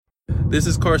This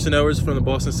is Carson Ellers from the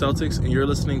Boston Celtics, and you're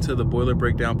listening to the Boiler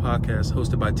Breakdown podcast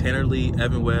hosted by Tanner Lee,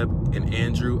 Evan Webb, and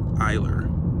Andrew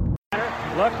Eiler.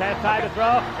 Looks, has time to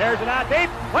throw. There's it out deep.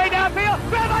 Way downfield.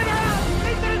 Grab by Morales.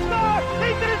 He's going to score.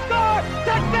 He's going to score.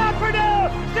 Touchdown,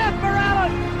 Purdue. Seth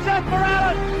Morales. Seth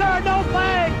Morales. There are no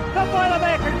flags. The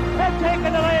Boilermakers have taken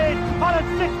the lead on a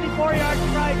 64-yard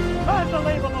strike.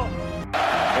 Unbelievable.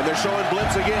 And they're showing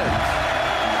blitz again.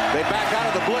 They back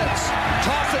out of the blitz.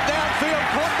 Toss it downfield.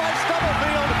 Caught by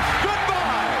Stubblefield.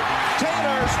 Goodbye.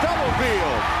 Taylor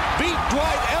Stubblefield beat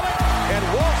Dwight Elliott and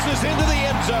waltzes into the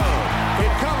end zone.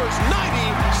 It covers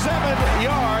 97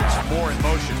 yards. Moore in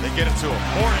motion. They get it to him.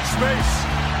 Moore in space.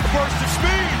 A burst of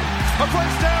speed. A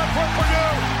first down for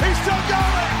Purdue. He's still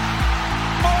going.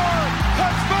 Moore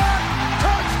cuts back.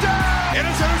 Touchdown. It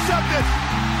is intercepted.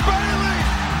 Bailey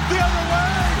the other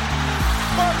way.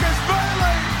 Marcus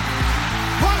Bailey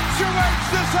punctuates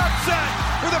this upset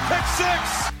with a pick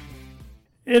six.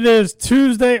 It is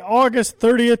Tuesday, August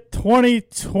 30th,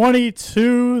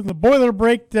 2022. The Boiler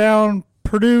Breakdown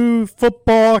Purdue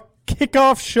football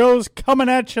kickoff shows coming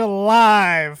at you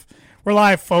live. We're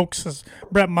live, folks, as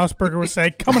Brett Musburger would say,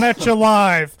 coming at you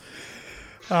live.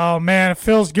 Oh, man, it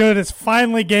feels good. It's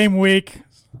finally game week.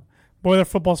 Boiler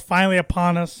football's finally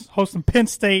upon us. Hosting Penn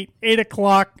State, 8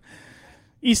 o'clock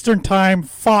Eastern Time,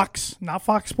 Fox, not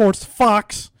Fox Sports,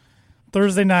 Fox,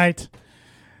 Thursday night.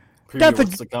 Preview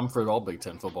what's to come for all Big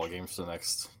Ten football games for the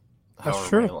next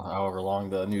however long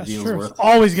the new deal is worth. It's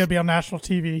always going to be on national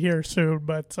TV here soon.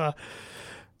 But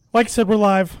like I said, we're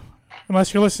live.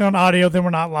 Unless you're listening on audio, then we're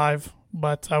not live.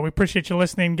 But we appreciate you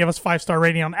listening. Give us a 5-star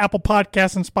rating on Apple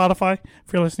Podcasts and Spotify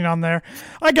if you're listening on there.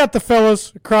 I got the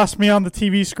fellas across me on the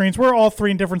TV screens. We're all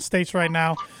three in different states right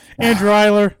now. Andrew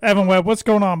Eiler, Evan Webb. What's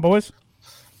going on, boys?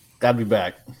 Glad to be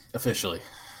back, officially.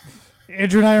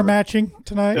 Andrew and I are matching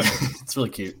tonight. It's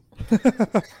really cute.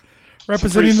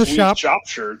 Representing the shop. Shop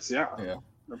shirts, yeah.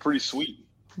 They're pretty sweet.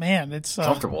 Man, it's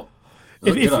comfortable.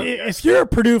 If you're a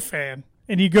Purdue fan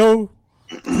and you go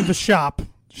to the shop,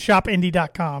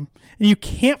 shopindy.com, and you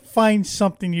can't find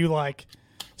something you like,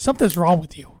 something's wrong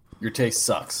with you. Your taste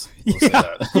sucks. We'll say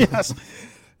that. Yes.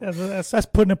 That's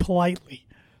putting it politely.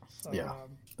 Yeah,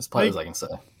 as polite as I can say.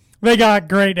 They got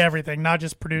great everything, not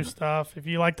just Purdue stuff. If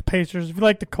you like the Pacers, if you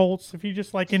like the Colts, if you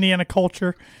just like Indiana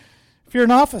culture, if you're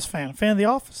an Office fan, a fan of The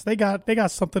Office, they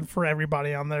got something for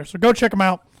everybody on there. So go check them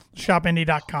out,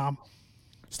 shopindy.com.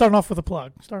 Starting off with a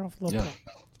plug. Plug.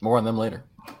 More on them later.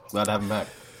 Glad to have them back.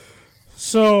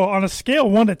 So on a scale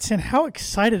of 1 to 10, how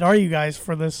excited are you guys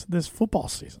for this football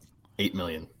season? 8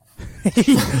 million.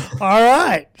 All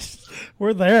right,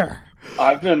 we're there.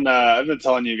 I've been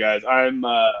telling you guys,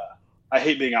 I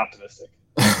hate being optimistic.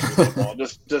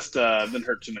 just been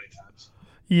hurt too many times.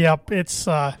 Yep,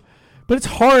 but it's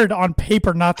hard on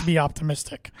paper not to be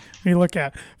optimistic. When you look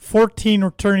at 14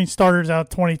 returning starters out of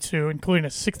 22, including a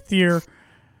sixth-year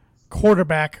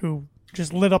quarterback who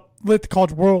just lit the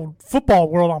college football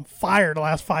world on fire the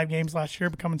last 5 games last year,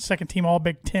 becoming second-team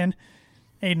All-Big Ten.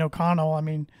 Aiden O'Connell. I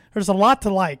mean, there's a lot to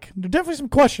like. There's definitely some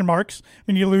question marks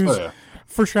when you lose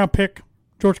first-round pick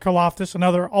George Karlaftis,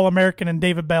 another All-American, and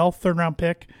David Bell, third-round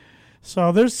pick.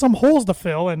 So there's some holes to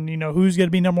fill, and who's going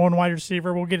to be number 1 wide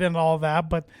receiver. We'll get into all of that,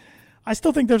 but I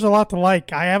still think there's a lot to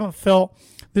like. I haven't felt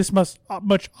this much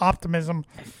optimism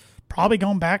probably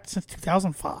going back since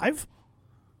 2005.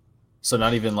 So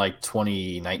not even like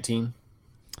 2019?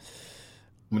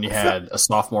 When you had a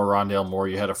sophomore Rondale Moore,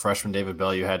 you had a freshman David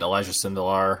Bell, you had Elijah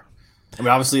Sindelar. I mean,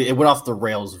 obviously, it went off the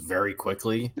rails very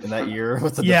quickly in that year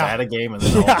with the Nevada game and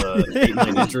then all the 8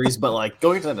 million injuries. But,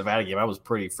 going into that Nevada game, I was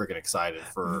pretty freaking excited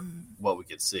for what we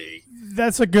could see.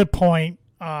 That's a good point.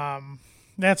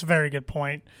 That's a very good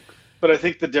point. But I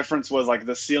think the difference was,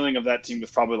 the ceiling of that team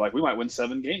was probably, we might win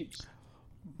 7 games.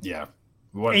 Yeah.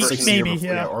 We won 6 maybe,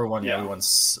 yeah. Or we won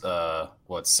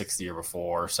 6th year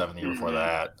before, 7th year before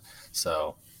that.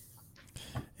 So,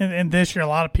 and this year, a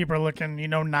lot of people are looking,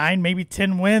 9, maybe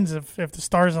 10 wins if the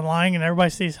stars align and everybody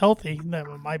stays healthy. That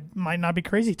might not be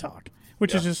crazy talk,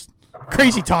 which is just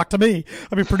crazy talk to me.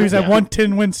 I mean, Purdue's had 1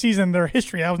 10-win season in their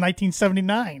history. That was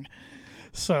 1979.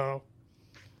 So,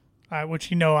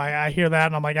 which I hear that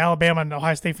and I'm like, Alabama and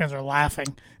Ohio State fans are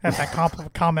laughing at that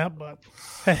comment, but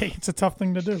hey, it's a tough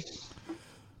thing to do.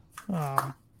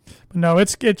 But no,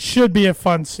 it should be a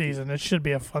fun season. It should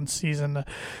be a fun season.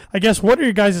 I guess, what are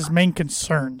your guys' main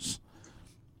concerns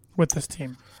with this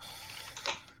team?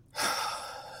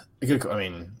 I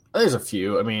mean, there's a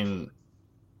few. I mean,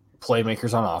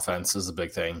 playmakers on offense is a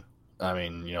big thing. I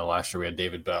mean, last year we had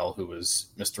David Bell, who was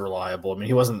Mr. Reliable. I mean,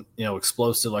 he wasn't,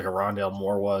 explosive like a Rondale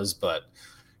Moore was, but,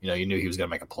 you knew he was going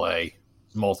to make a play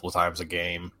multiple times a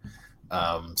game.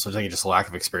 So I think just a lack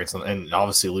of experience, and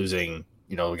obviously losing,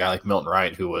 a guy like Milton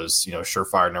Wright, who was,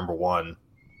 surefire number one,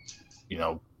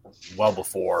 well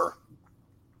before,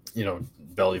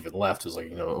 Bell even left. It was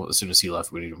like, as soon as he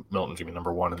left, we need Milton to be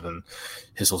number one, and then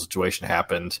his whole situation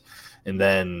happened. And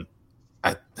then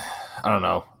I don't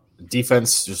know,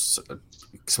 defense,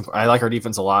 I like our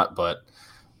defense a lot, but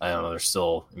I don't know. There's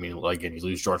still, again, you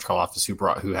lose George Karlaftis,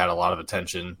 who had a lot of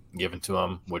attention given to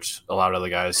him, which allowed other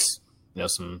guys,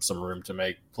 some room to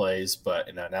make plays.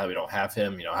 But now that we don't have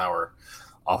him, how our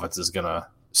offense is gonna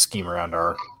scheme around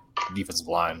our defensive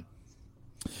line.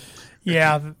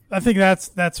 Yeah, I think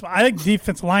that's. I think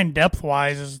defensive line depth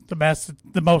wise is the best,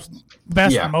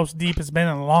 and most deep it's been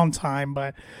in a long time.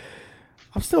 But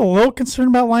I'm still a little concerned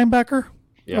about linebacker,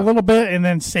 a little bit, and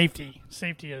then safety.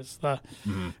 Safety is the.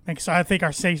 So I think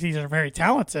our safeties are very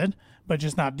talented, but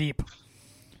just not deep.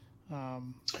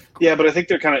 Yeah, but I think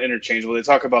they're kind of interchangeable. They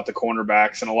talk about the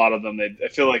cornerbacks, and a lot of them, I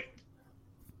feel like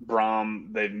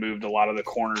they've moved a lot of the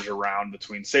corners around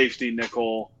between safety,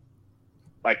 nickel.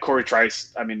 Like Corey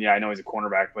Trice, I know he's a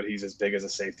cornerback, but he's as big as a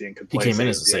safety and could play. He came in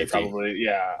as a safety. Probably,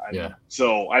 yeah.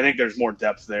 So I think there's more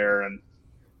depth there, and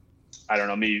I don't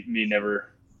know, me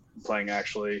never playing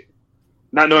actually,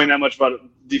 not knowing that much about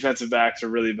defensive backs or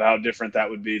really how different that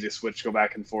would be to go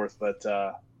back and forth, but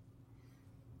a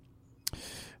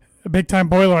big time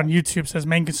boiler on YouTube says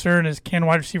main concern is can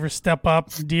wide receivers step up,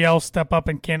 DL step up,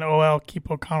 and can OL keep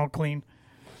O'Connell clean.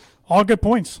 All good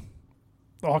points.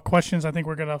 All questions I think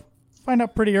we're going to find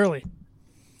out pretty early.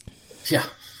 Yeah.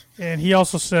 And he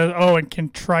also said, and can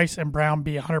Trice and Brown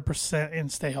be 100%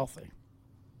 and stay healthy?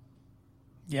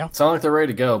 Yeah. Sound like they're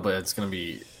ready to go, but it's going to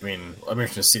be, I'm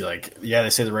interested to see, they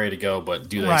say they're ready to go, but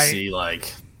do they see,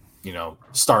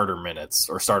 starter minutes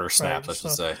or starter snaps, I should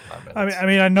say.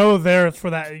 I know there for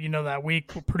that, that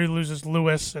week Purdue loses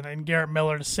Lewis and Garrett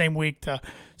Miller the same week to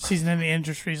season-ending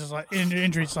injuries.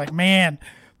 It's like, man,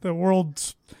 the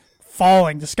world's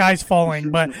falling, the sky's falling.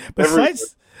 But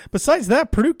besides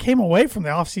that, Purdue came away from the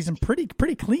offseason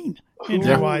pretty clean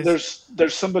injury-wise.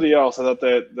 There's somebody else I thought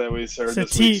that we heard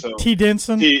this week. So. T.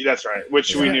 Denson. That's right,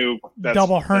 which we knew.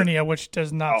 Double hernia, which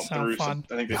does not sound fun.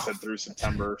 I think they said through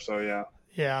September, so yeah.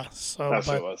 Yeah, so that's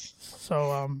what it was.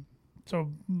 So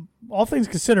all things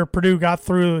considered, Purdue got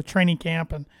through the training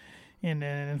camp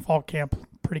and fall camp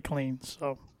pretty clean.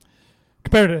 So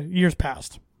compared to years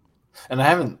past. And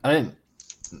I didn't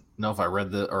know if I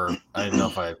read I didn't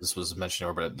know if this was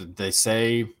mentioned, but did they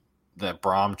say that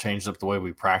Brom changed up the way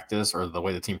we practice or the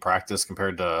way the team practiced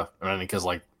compared to? Because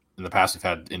in the past we've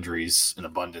had injuries in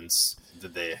abundance.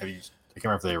 Did they? I can't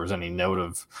remember if there was any note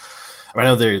of. I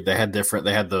know they had different.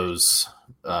 They had those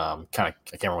kind of. I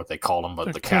can't remember what they called them,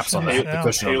 but the caps on the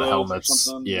cushion on the helmets.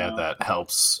 That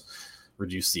helps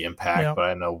reduce the impact. Yeah. But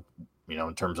I know,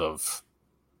 in terms of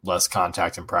less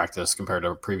contact in practice compared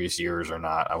to previous years or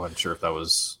not, I wasn't sure if that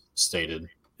was stated.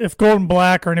 If Golden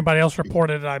Black or anybody else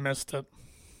reported it, I missed it.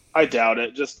 I doubt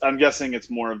it. I'm guessing it's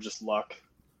more of just luck.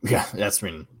 Yeah,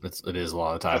 it is a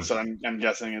lot of times. That's what I'm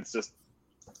guessing. It's just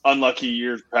unlucky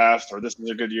years past, or this is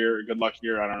a good year, a good luck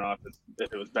year. I don't know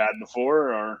if it was bad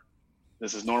before or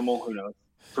this is normal. Who knows?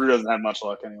 Purdue doesn't have much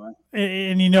luck anyway.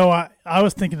 And I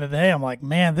was thinking today, I'm like,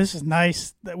 man, this is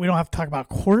nice that we don't have to talk about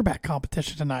quarterback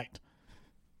competition tonight.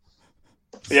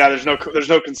 Yeah, there's no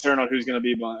concern on who's going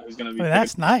to be.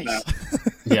 That's nice.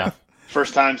 Yeah,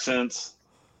 first time since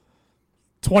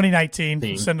 2019,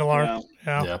 Sindelar.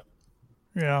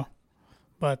 Yeah.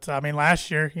 But last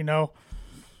year,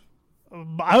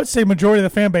 I would say majority of the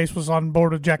fan base was on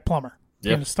board with Jack Plummer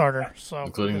being the starter. So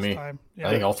including me. I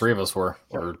think all three of us were.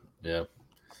 Nothing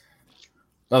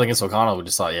against O'Connell. We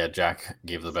just thought, Jack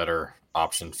gave the better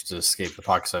option to escape the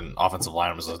pocket. And offensive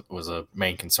line was a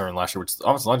main concern last year, which the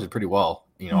offensive line did pretty well,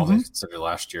 all things considered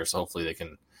last year. So hopefully they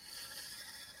can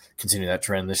continue that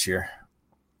trend this year,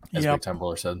 as Big Time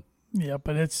Buller said. Yeah,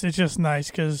 but it's just nice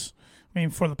because,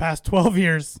 for the past 12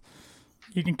 years,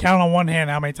 you can count on one hand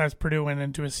how many times Purdue went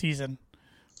into a season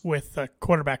with a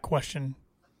quarterback question.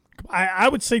 I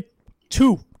would say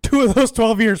two of those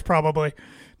 12 years probably.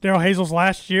 Darrell Hazel's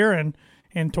last year and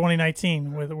in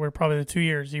 2019 were probably the 2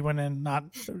 years he went in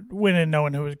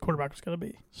knowing who his quarterback was going to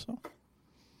be. So,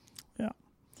 yeah.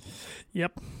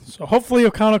 Yep. So hopefully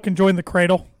O'Connell can join the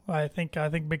cradle. I think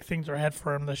big things are ahead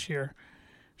for him this year.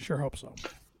 Sure hope so.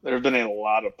 There have been a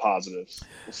lot of positives.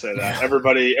 We'll say that.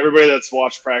 Everybody that's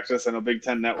watched practice and a Big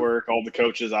Ten Network, all the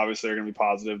coaches obviously are going to be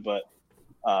positive, but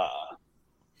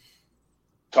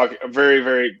very,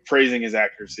 very praising his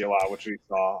accuracy a lot, which we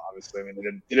saw. Obviously,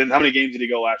 he didn't. How many games did he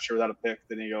go last year without a pick?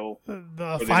 Didn't he go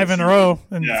 5 in a row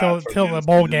until the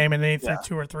bowl game, and then he threw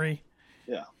 2 or 3.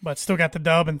 Yeah, but still got the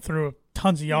dub and threw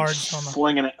tons of yards on the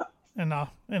slinging it in a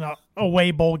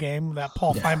away bowl game that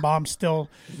Paul Feinbaum still,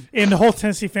 and the whole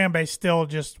Tennessee fan base still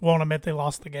just won't admit they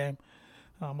lost the game,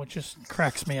 which just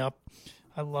cracks me up.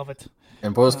 I love it.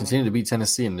 And boys continue to beat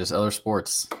Tennessee in just other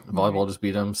sports. Volleyball just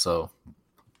beat them, so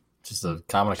just a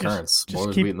common occurrence.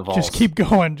 Boys beating the Vols. Just keep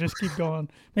going. Just keep going.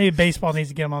 Maybe baseball needs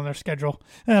to get them on their schedule.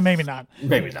 Maybe not.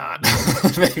 Maybe not.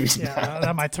 Maybe not.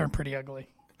 That might turn pretty ugly.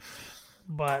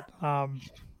 But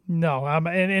no.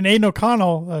 And Aiden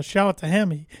O'Connell, shout out to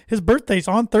him. His birthday's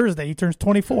on Thursday. He turns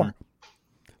 24. Mm-hmm.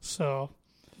 So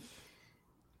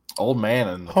old man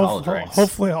in the college ranks.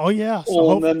 Hopefully, oh yeah.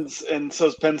 So and so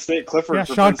is Penn State. Clifford. Yeah,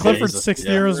 Sean Clifford's sixth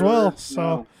year as well. So.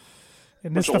 No.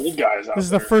 And this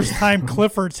is the first time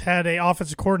Clifford's had a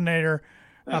offensive coordinator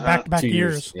back-to-back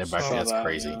years. Yeah, that's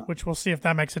crazy. Yeah. Which we'll see if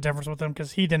that makes a difference with him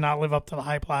because he did not live up to the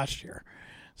hype last year.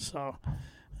 So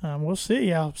we'll see.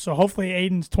 Yeah. So hopefully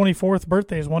Aiden's 24th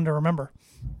birthday is one to remember.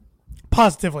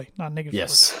 Positively, not negatively.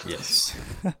 Yes.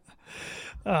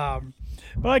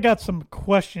 But I got some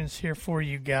questions here for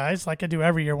you guys, like I do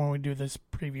every year when we do this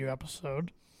preview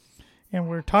episode. And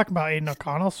we're talking about Aiden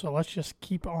O'Connell, so let's just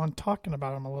keep on talking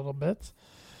about him a little bit.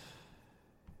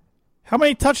 How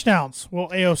many touchdowns will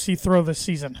AOC throw this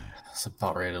season? I was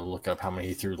about ready to look up how many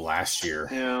he threw last year.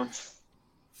 Yeah.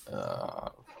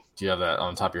 Do you have that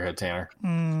on top of your head, Tanner?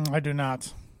 I do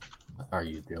not. What are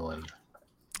you doing?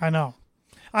 I know.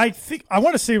 I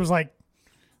want to say it was like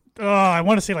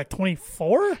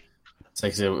 24? It's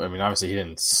like, I mean, obviously he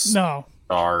didn't No.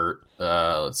 start.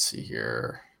 Let's see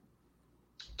here.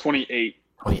 28.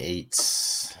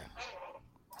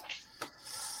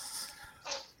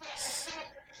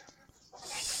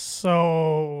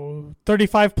 So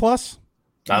 35 plus?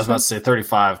 I was about to say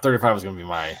 35. 35 was going to be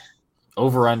my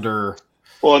over-under.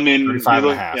 Well, I mean, 35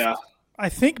 and a half. Yeah. I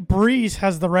think Breeze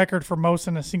has the record for most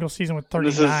in a single season with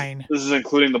 39. This is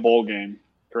including the bowl game,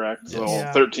 correct? Yes. So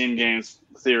Yeah. 13 games,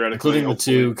 theoretically. Including the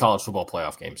 2 college football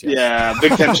playoff games. Yes. Yeah,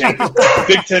 Big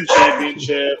Ten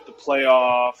championship, the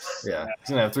playoffs. Yeah, he's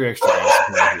going to have 3 extra games.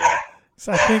 Yeah.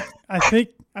 So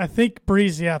I think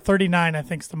Breeze, 39 I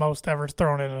think is the most ever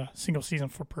thrown in a single season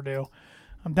for Purdue.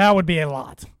 That would be a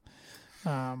lot.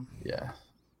 Yeah.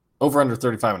 Over under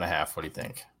 35 and a half. What do you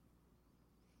think?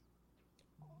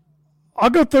 I'll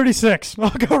go 36. I'll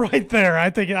go right there. I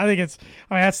think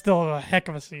that's still a heck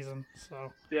of a season.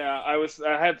 So yeah, I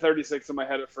had 36 in my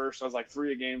head at first. I was like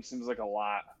 3 a game seems like a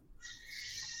lot.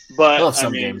 But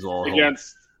some games will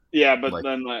against then I don't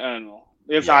know.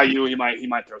 Against IU he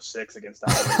might throw 6 against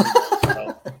IU.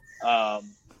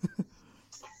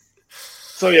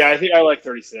 So yeah, I think I like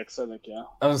 36. I think I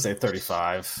was gonna say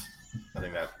 35. I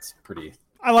think that's pretty.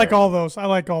 I like all those.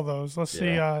 Let's see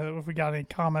if we got any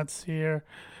comments here.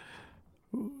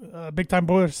 Big time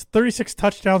Boilers, 36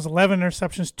 touchdowns, 11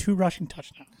 interceptions, 2 rushing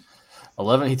touchdowns.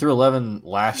 11. He threw 11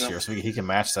 last year, so he can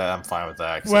match that. I'm fine with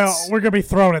that. Well, we're gonna be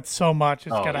throwing it so much.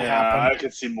 It's gotta happen. I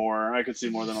could see more. I could see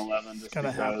more than 11. Just gotta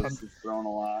happen. He's throwing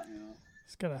a lot.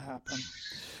 It's gonna happen.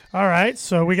 All right,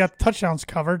 so we got touchdowns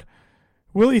covered.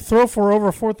 Will he throw for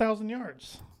over 4,000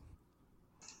 yards?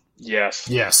 Yes.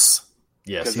 He's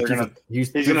gonna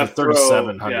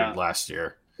 3,700 last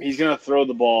year. He's gonna throw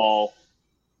the ball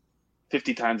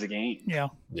 50 times a game. Yeah.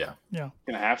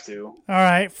 Gonna have to. All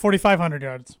right, 4,500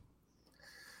 yards.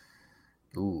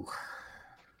 Ooh.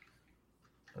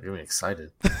 You're getting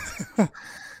excited.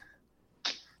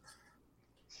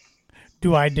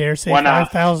 Do I dare say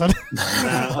 5,000?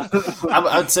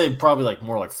 I'd say probably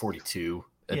more like 42.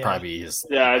 It'd probably be his.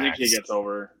 Yeah, I think he'll get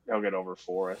over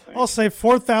 4, I think. I'll say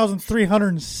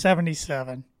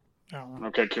 4,377.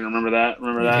 Okay, can you remember that?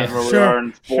 Where Sure, we are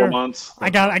in 4 months? I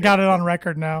got it on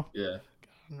record now. Yeah.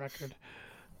 On record.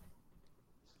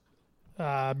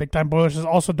 Big Time Boilers says,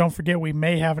 also don't forget we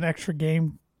may have an extra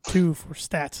game too for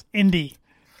stats. Indy.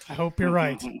 I hope you're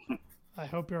right.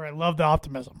 Love the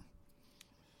optimism.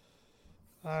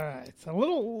 All right. It's a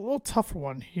little tougher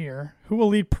one here. Who will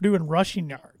lead Purdue in rushing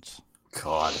yards?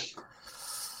 God.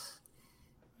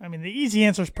 I mean, the easy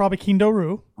answer is probably Kendo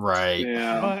Rue. Right.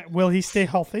 Yeah. But will he stay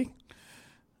healthy?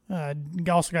 You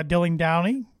also got Dilling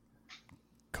Downey,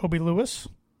 Kobe Lewis.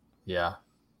 Yeah.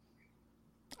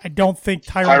 I don't think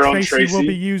Tyrone Tracy will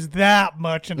be used that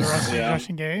much in the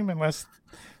rushing game unless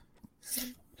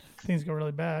things go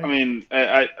really bad. I mean,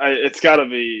 it's got to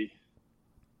be.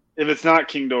 If it's not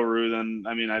King Doru, then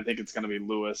I think it's going to be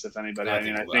Lewis. If anybody, I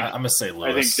think I'm going to say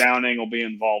Lewis. I think Downing will be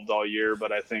involved all year,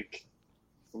 but I think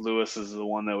Lewis is the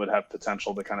one that would have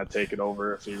potential to kind of take it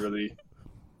over if he really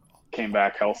came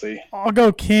back healthy. I'll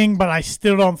go King, but I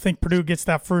still don't think Purdue gets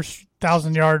that first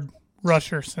 1,000-yard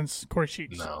rusher since Corey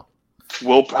Sheets. No.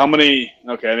 How many?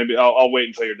 Okay, maybe I'll wait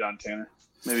until you're done, Tanner.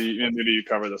 Maybe you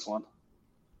cover this one.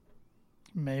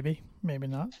 Maybe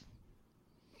not.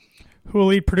 Who will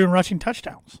lead Purdue in rushing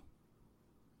touchdowns?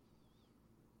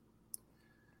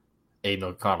 Aiden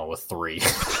O'Connell with 3.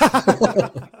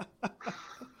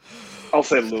 I'll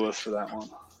say Lewis for that one.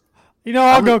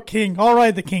 I'll go King. I'll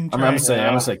ride the King train. I'm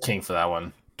gonna say King for that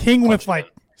one. King with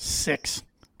 6,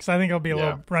 because I think it'll be a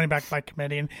little running back by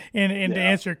committee. And to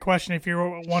answer your question, if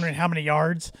you're wondering how many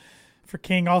yards for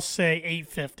King, I'll say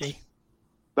 850.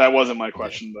 That wasn't my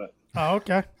question, but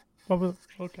okay.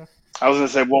 Okay. I was going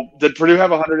to say, well, did Purdue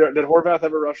have 100? Did Horvath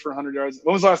ever rush for 100 yards?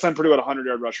 When was the last time Purdue had a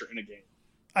 100-yard rusher in a game?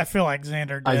 I feel like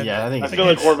Xander did. I feel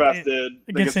like Horvath did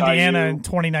against Indiana in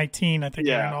 2019. I think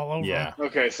they went all over. Yeah.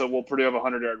 Okay, so will Purdue have a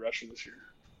 100-yard rusher this year?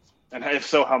 And if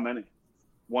so, how many?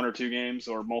 1 or 2 games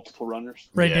or multiple runners?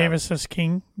 Ray Davis says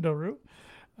King Doru.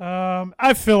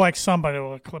 I feel like somebody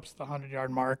will eclipse the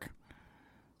 100-yard mark.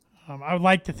 I would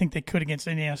like to think they could against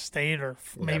Indiana State or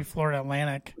maybe Florida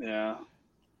Atlantic. Yeah.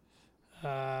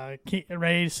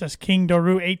 Ray says King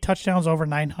Doru 8 touchdowns over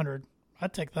 900.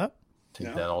 I'd take that.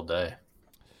 Take that all day.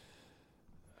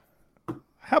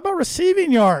 How about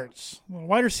receiving yards? The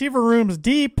wide receiver room's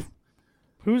deep.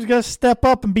 Who's going to step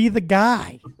up and be the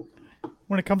guy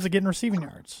when it comes to getting receiving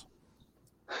yards?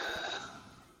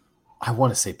 I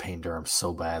want to say Payne Durham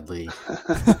so badly.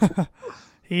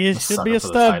 He should be a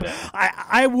stud.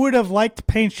 I would have liked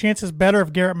Payne's chances better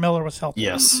if Garrett Miller was healthy.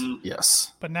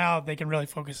 Yes. But now they can really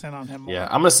focus in on him more. Yeah,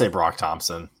 I'm going to say Brock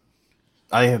Thompson.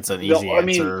 I think it's an easy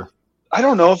answer. I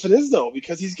don't know if it is, though,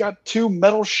 because he's got 2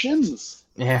 metal shins.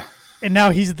 Yeah. And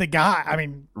now he's the guy. I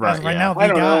mean, right now, the I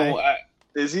don't guy. know.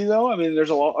 Is he, though? I mean,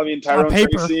 there's a lot. I mean, Tyrone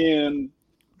Tracy and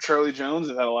Charlie Jones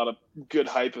have had a lot of good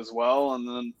hype as well. And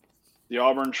then the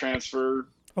Auburn transfer.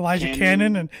 Elijah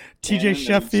Cannon and TJ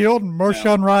Sheffield and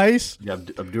Marshawn Rice. You have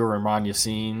Abdur-Rahman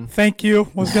Yassine. Thank you.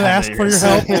 Was going to ask for your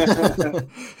help.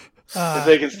 If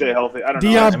they can stay healthy. I don't know.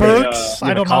 Deion Burks.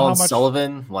 I don't know how much.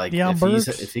 Sullivan,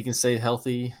 if he can stay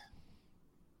healthy.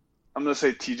 I'm going to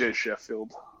say TJ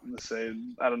Sheffield. I'm going to say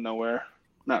out of nowhere.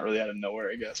 Not really out of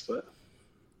nowhere, I guess, but.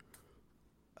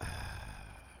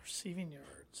 Receiving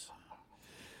yards.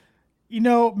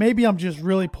 Maybe I'm just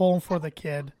really pulling for the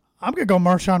kid. I'm going to go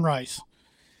Marshawn Rice.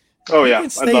 Oh, yeah. He can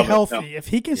stay healthy. If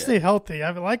he can stay healthy, I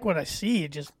like what I see.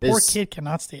 Poor kid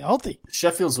cannot stay healthy.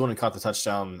 Sheffield's the one who caught the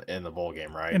touchdown in the bowl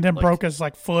game, right? And then broke his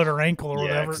foot or ankle or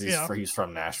whatever. He's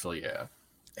from Nashville, yeah.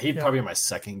 He'd probably be my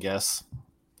second guess.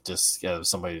 Just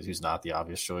somebody who's not the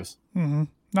obvious choice. Mm-hmm.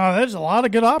 No, there's a lot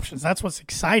of good options. That's what's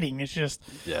exciting. It's just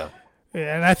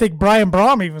and I think Brian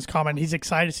Brom even was commenting he's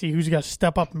excited to see who's going to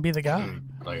step up and be the guy.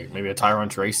 Like maybe a Tyrone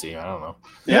Tracy. I don't know.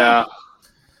 Yeah.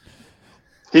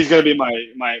 He's going to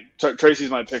be Tracy's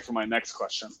my pick for my next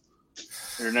question.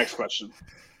 Your next question.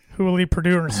 Who will lead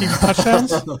Purdue in receiving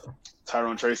touchdowns?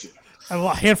 Tyrone Tracy.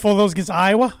 A handful of those against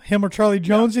Iowa? Him or Charlie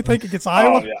Jones, you think, against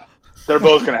Iowa? Oh, yeah. They're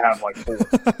both going to have 4.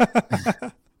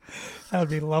 That would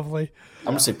be lovely. I'm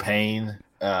going to say Payne.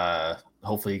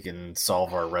 Hopefully he can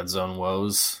solve our red zone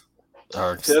woes.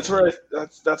 That's where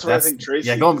I think Tracy.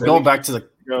 Yeah, going back to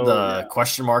the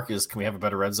question mark is, can we have a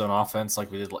better red zone offense like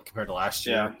we did compared to last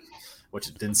year? Yeah. Which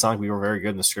it didn't sound like we were very good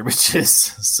in the scrimmages.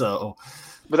 So,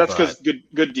 but that's because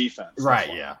good defense.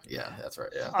 Right? Yeah, that's right.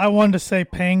 Yeah. I wanted to say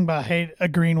Pang, but I hate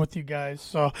agreeing with you guys.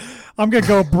 So I'm gonna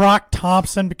go Brock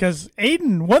Thompson because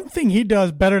Aiden. One thing he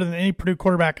does better than any Purdue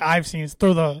quarterback I've seen is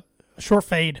throw the short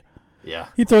fade. Yeah,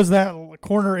 he throws that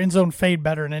corner end zone fade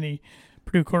better than any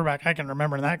Purdue quarterback I can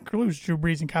remember, and that includes Drew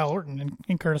Brees and Kyle Orton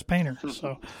and Curtis Painter.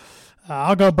 So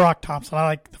I'll go Brock Thompson. I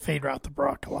like the fade route to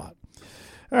Brock a lot.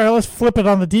 All right, let's flip it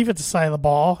on the defensive side of the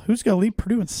ball. Who's going to lead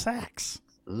Purdue in sacks?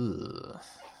 Ugh.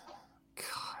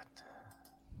 God.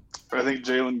 I think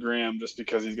Jalen Graham, just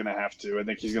because he's going to have to. I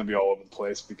think he's going to be all over the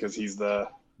place because he's the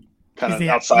kind of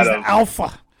outside of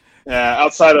alpha. Yeah,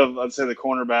 outside of I'd say the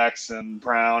cornerbacks and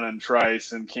Brown and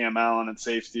Trice and Cam Allen at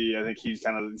safety. I think he's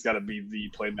got to be the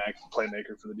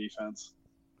playmaker for the defense.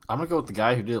 I'm going to go with the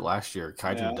guy who did it last year,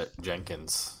 Kaiju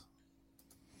Jenkins.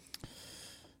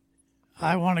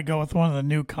 I want to go with one of the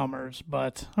newcomers,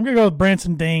 but I'm going to go with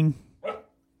Branson Dane.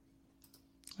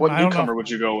 What newcomer would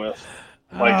you go with?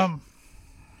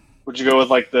 Would you go with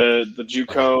the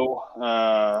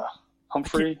JUCO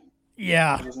Humphrey?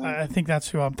 Yeah, I think that's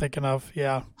who I'm thinking of.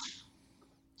 Yeah,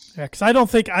 because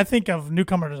I think of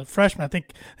newcomer as a freshman. I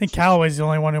think Callaway's the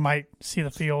only one who might see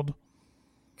the field.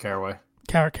 Caraway,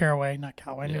 not Callaway.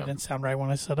 I knew it didn't sound right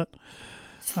when I said it.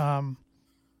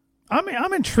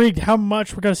 I'm intrigued how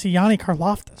much we're going to see Yanni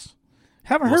Karloftis.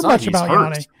 Haven't heard much about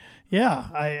Yanni. Yeah,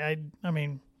 I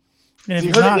mean, if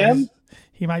he's not,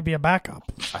 he might be a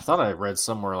backup. I thought I read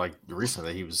somewhere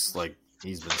recently that he was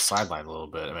he's been sidelined a little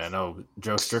bit. I mean, I know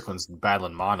Joe Strickland's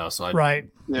battling mono, so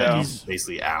he's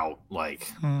basically out. Like,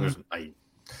 there's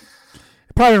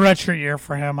probably a redshirt year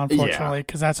for him, unfortunately,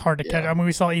 because that's hard to catch. I mean,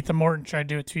 we saw Ethan Morton try to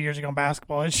do it 2 years ago in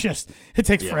basketball. It's just it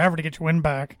takes forever to get your wind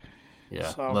back. Yeah,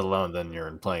 so. Let alone then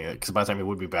you're playing it, because by the time he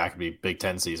would be back, it'd be Big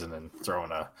Ten season, and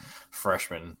throwing a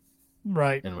freshman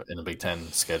in the Big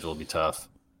Ten schedule would be tough.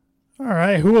 All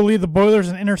right, who will lead the Boilers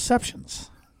in interceptions?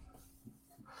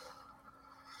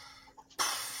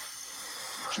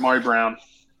 Jamari Brown.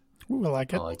 Ooh, I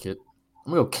like it.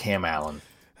 I'm gonna go Cam Allen.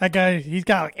 That guy, he's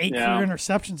got like 8 career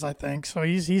interceptions, I think. So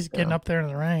he's getting up there in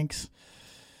the ranks.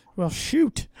 Well,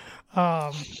 shoot.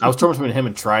 I was torn between him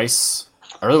and Trice.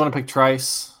 I really want to pick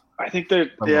Trice. I think they're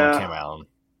Cam Allen.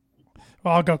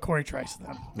 Well, I'll go Corey Trice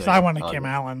then, because I wanted Cam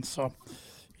Allen. So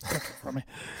you took it from me.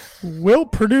 Will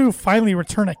Purdue finally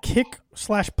return a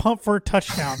kick/punt for a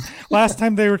touchdown? Last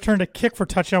time they returned a kick for a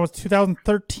touchdown was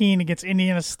 2013 against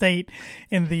Indiana State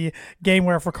in the game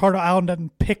where if Ricardo Allen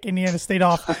doesn't pick Indiana State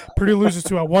off, Purdue loses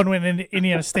to a 1-win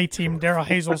Indiana State team, Darrell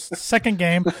Hazel's second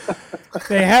game.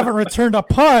 They haven't returned a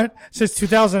punt since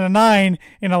 2009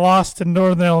 in a loss to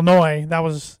Northern Illinois. That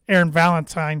was Aaron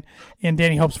Valentine and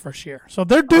Danny Hope's first year. So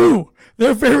they're due.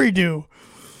 They're very due.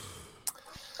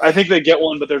 I think they get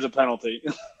one, but there's a penalty.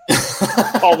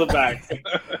 Call it back.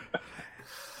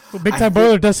 Well, Big Time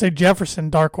Boiler does say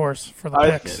Jefferson dark horse for the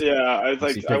picks. I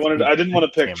didn't want to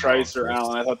pick Trice or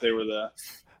Allen. I thought they were the.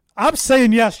 I'm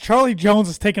saying yes. Charlie Jones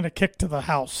is taking a kick to the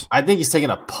house. I think he's taking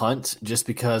a punt just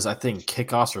because I think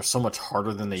kickoffs are so much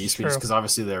harder than they used to be. Just because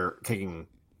obviously they're kicking,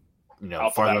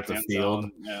 farther up the field.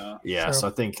 Yeah. So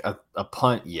I think a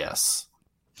punt, yes.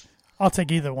 I'll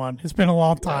take either one. It's been a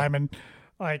long time, and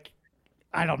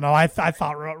I don't know. I thought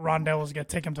Rondell was going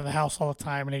to take him to the house all the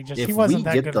time, and he wasn't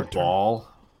that good.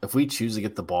 If we choose to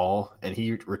get the ball and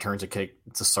he returns a kick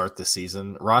to start this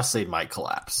season, Ross Sade might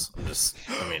collapse.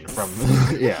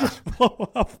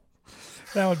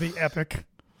 That would be epic.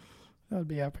 All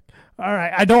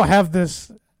right, I don't have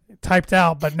this typed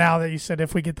out, but now that you said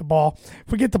if we get the ball,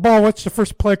 what's the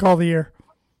first play call of the year?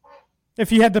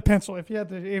 If you had the pencil, if you had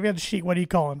the sheet, what are you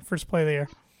calling first play of the year?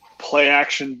 Play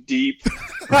action deep.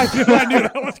 I knew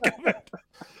that was coming.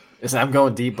 Listen, I'm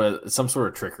going deep, but it's some sort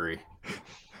of trickery.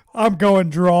 I'm going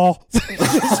draw.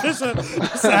 just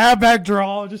a halfback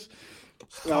draw, just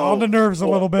on the nerves a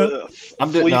little bit. I'm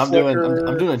doing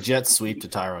a jet sweep to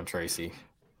Tyrone Tracy.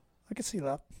 I can see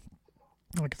that.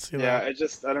 Yeah,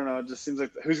 I don't know. It just seems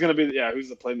like who's going to be who's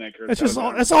the playmaker?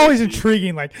 It's always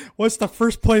intriguing. Like, what's the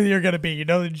first play that you're going to be?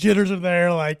 The jitters are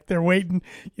there. Like, they're waiting.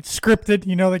 It's scripted.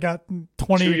 They got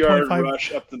 20, 2-yard 25.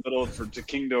 rush up the middle for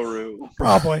King Doru.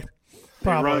 Probably. He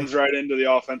runs right into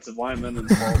the offensive lineman and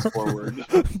falls forward.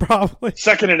 Probably.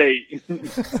 2nd and 8.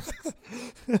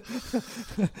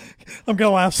 I'm going to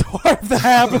laugh so hard if that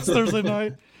happens Thursday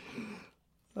night.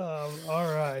 All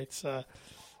right.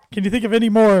 Can you think of any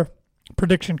more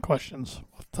prediction questions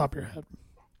off the top of your head?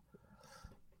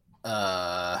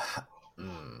 I'm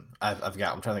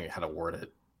trying to think of how to word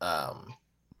it.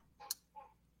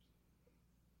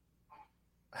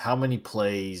 How many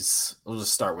plays? We'll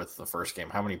just start with the first game.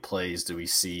 How many plays do we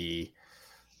see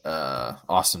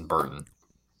Austin Burton?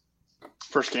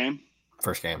 First game.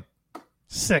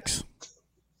 6.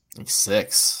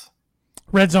 6.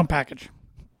 Red zone package.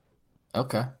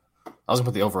 Okay. I was going to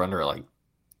put the over-under at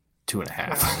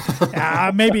 2.5.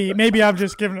 Yeah, maybe I'm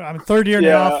just giving. I'm third year in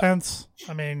the offense.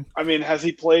 I mean, has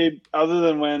he played other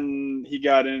than when he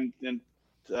got in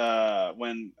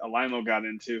when Alimo got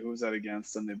into? Who was that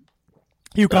against? And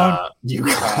UConn.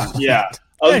 UConn. Yeah.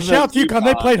 Shout out to UConn.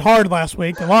 They played hard last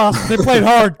week. They lost. They played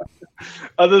hard.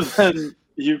 Other than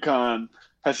UConn,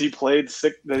 has he played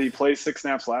 6? Did he play 6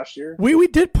 snaps last year? We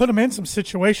did put him in some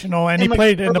situational, and he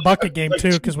played in the bucket game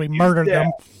too because we murdered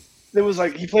them. It was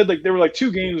he played there were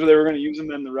 2 games where they were going to use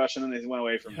him in the rush, and then they went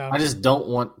away from him. I just don't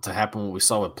want to happen what we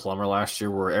saw with Plummer last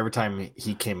year, where every time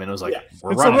he came in, it was we're it's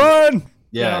running. A run.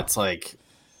 Yeah, it's like.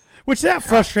 Which that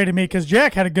frustrated me because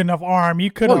Jack had a good enough arm. You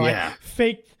could have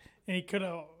faked, and he could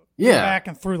have back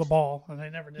and threw the ball, and they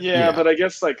never did. Yeah, but I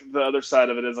guess the other side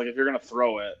of it is if you're going to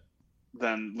throw it,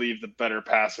 then leave the better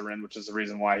passer in, which is the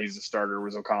reason why he's a starter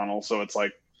was O'Connell. So it's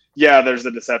there's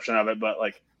the deception of it, but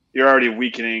you're already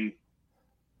weakening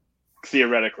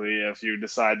theoretically if you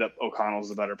decide that O'Connell's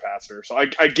the better passer. So I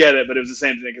get it, but it was the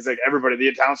same thing because everybody, the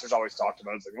announcers always talked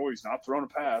about it. It's he's not throwing a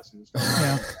pass.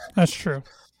 Yeah, that's true.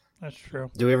 That's true.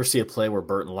 Do we ever see a play where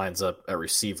Burton lines up at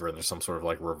receiver and there's some sort of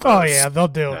reverse? Oh yeah, they'll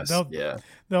do it. Yeah,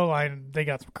 they'll line. They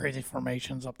got some crazy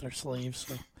formations up their sleeves.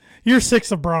 So. Year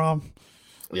 6 of Brom.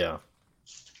 Yeah.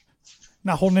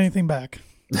 Not holding anything back.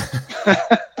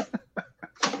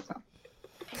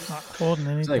 Not holding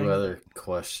Think anything. of other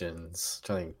questions.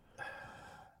 Trying.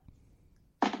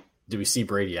 Do we see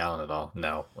Brady Allen at all?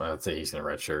 No, I'd say he's in a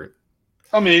red shirt.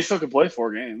 I mean, he still could play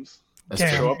 4 games. That's Can,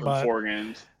 true. Show up in but 4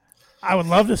 games. I would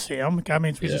love to see him. That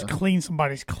means we Yeah. just clean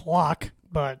somebody's clock,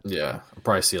 but Yeah, I'll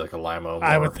probably see like a Limo.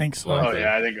 I more would think so. likely. Oh,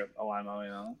 yeah, I think Alimo, you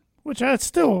know. which I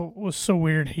still was so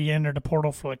weird. He entered the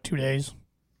portal for like 2 days.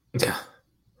 Yeah.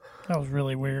 That was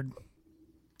really weird.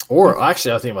 Or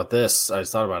actually, I was thinking about this. I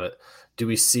just thought about it. Do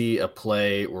we see a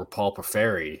play where Paul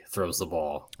Perferi throws the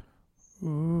ball?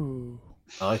 Ooh.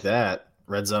 I like that.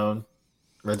 Red zone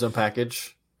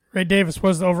package. Ray Davis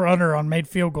was the over-under on made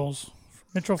field goals.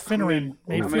 Mitchell Finneran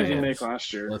made How field many did he goals. make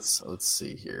last year? Let's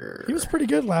see here. He was pretty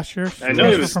good last year. I know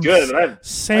he was From good, but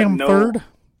Sam no- Third.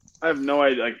 I have no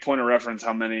idea, like, point of reference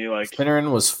how many, like...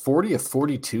 Finneran was 40 of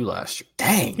 42 last year.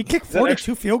 Dang. He kicked that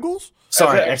 42 field goals?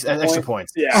 Sorry, Is that extra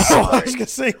points. Yeah, Oh, I sorry. was going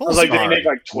to say, I was like, did he Sorry. make,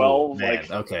 like, 12? Man,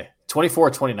 Like, okay.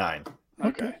 24-29.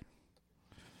 okay.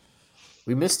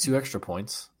 We missed 2 extra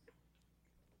points.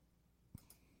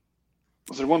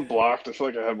 Was there one blocked? I feel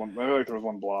like I had one. I feel like there was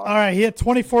one blocked. all right, he had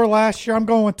 24 last year. I'm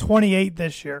going with 28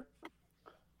 this year.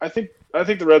 I think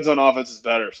the red zone offense is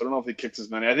better. So I don't know if he kicks as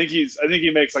many. I think he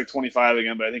makes like 25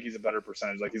 again, but I think he's a better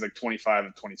percentage. Like he's like 25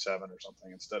 and 27 or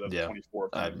something instead of 24.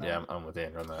 I'm with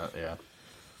Andrew on that. Yeah.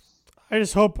 I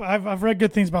just hope I've read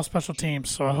good things about special teams,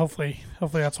 so hopefully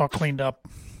that's all cleaned up.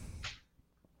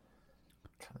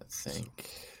 Trying to think.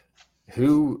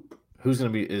 Who's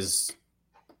going to be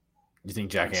do you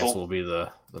think Jack Ansel? Ansel will be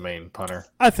the main punter?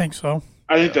 I think so.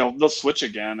 I think they'll switch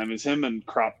again. I mean, it's him and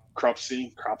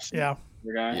Cropsey. Yeah.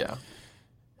 The guy. Yeah.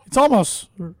 It's almost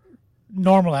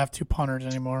normal to have 2 punters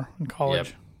anymore in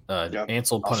college. Yep.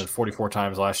 Ansel punted 44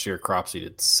 times last year. Cropsey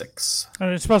did 6.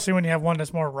 And especially when you have one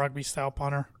that's more rugby style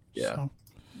punter. Yeah. So.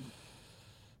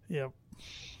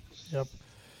 Yep.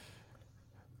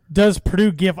 Does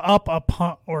Purdue give up a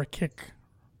punt or a kick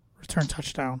return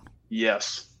touchdown?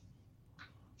 Yes.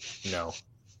 No.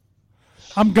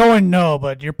 I'm going no,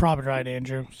 but you're probably right,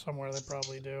 Andrew. Somewhere they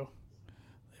probably do.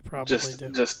 They probably do.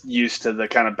 Just used to the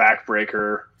kind of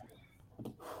backbreaker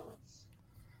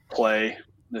play.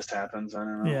 Just happens. I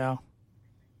don't know. Yeah.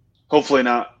 Hopefully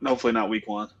not week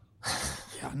 1.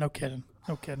 Yeah, no kidding.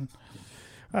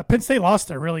 Penn State lost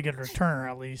their really good returner,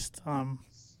 at least.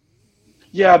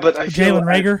 Yeah, but I feel Jalen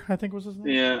Rager, I think was his name.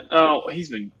 Yeah. Oh, he's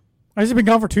been Has he been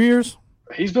gone for 2 years?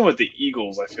 with the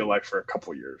Eagles. I feel like for a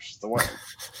couple years. The one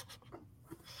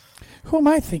Who am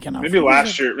I thinking of? maybe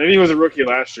last year. Maybe he was a rookie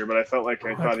last year, but I felt like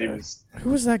I thought he Okay. was.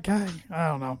 Who was that guy? I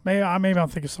don't know. Maybe I'm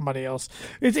thinking of somebody else.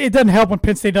 It doesn't help when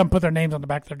Penn State doesn't put their names on the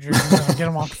back of their jerseys. I get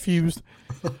them all confused.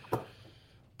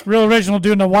 Real original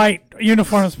doing the white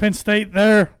uniforms, Penn State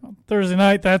there Thursday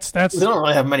night. That's They don't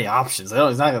really have many options.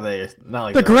 It's not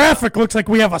like the graphic looks like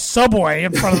we have a subway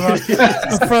in front of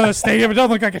the stadium. It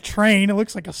doesn't look like a train. It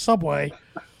looks like a subway.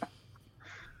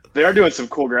 They are doing some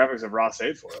cool graphics of Ross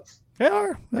 8 for us. They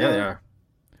are. Yeah, they are.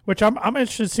 Which I'm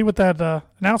interested to see what that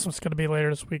announcement's going to be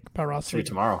later this week about Ross. Should be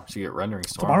tomorrow. Should get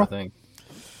renderings tomorrow, I think.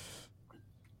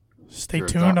 Stay Sure,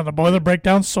 tuned on the Boiler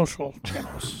Breakdown social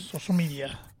channels, social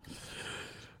media.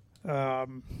 Yeah,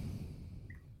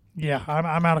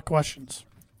 I'm out of questions.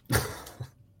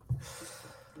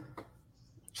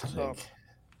 So,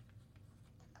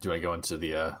 Do you want to go into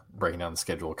the breaking down the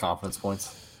schedule of confidence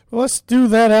points? well, let's do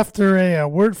that after a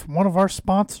word from one of our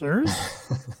sponsors.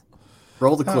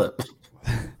 Roll the clip.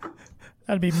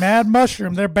 That'd be Mad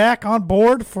Mushroom. They're back on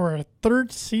board for a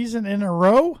 3rd season in a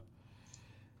row.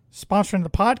 Sponsoring the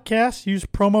podcast, use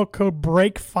promo code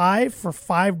BREAK5 for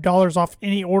 $5 off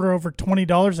any order over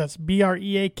 $20. That's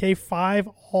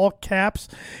BREAK5, all caps.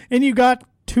 And you got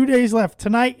 2 days left,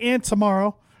 tonight and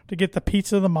tomorrow, to get the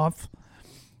pizza of the month,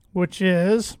 which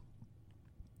is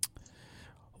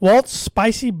Walt's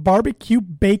Spicy Barbecue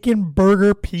Bacon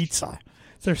Burger Pizza.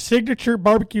 It's their signature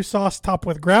barbecue sauce topped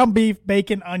with ground beef,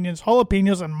 bacon, onions,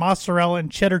 jalapenos, and mozzarella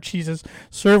and cheddar cheeses,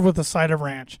 served with a side of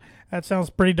ranch. That sounds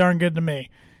pretty darn good to me.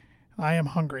 I am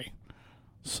hungry.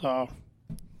 So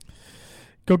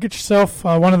go get yourself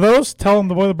one of those. Tell them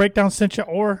the Boiler Breakdown sent you,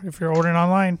 or if you're ordering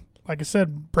online, like I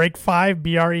said, BREAK5,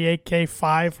 BREAK5,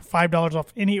 $5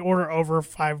 off any order over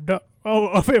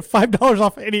 $5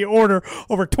 off any order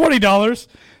over $20.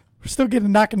 We're still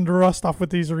knocking the rust off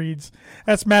with these reads.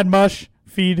 That's Mad Mush.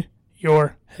 Feed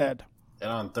your head.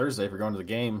 And on Thursday, if you're going to the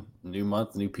game, new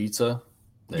month, new pizza.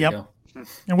 There Yep. you go.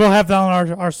 And we'll have that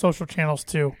on our social channels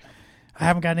too. I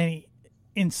haven't got any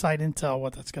inside intel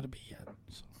what that's going to be yet.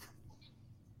 So.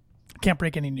 I can't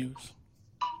break any news.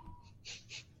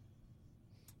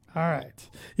 All right.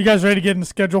 You guys ready to get in the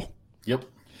schedule? Yep.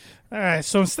 All right,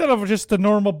 so instead of just the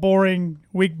normal boring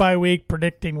week by week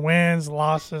predicting wins,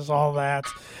 losses, all that,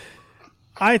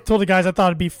 I told the guys I thought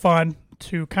it'd be fun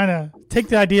to kind of take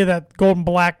the idea that Golden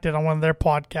Black did on one of their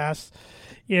podcasts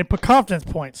and put confidence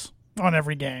points on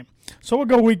every game. So we'll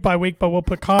go week by week, but we'll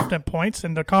put confidence points,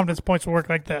 and the confidence points will work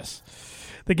like this.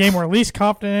 The game we're least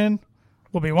confident in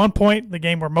will be 1 point. The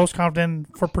game we're most confident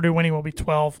in for Purdue winning will be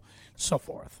 12, so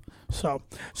forth. So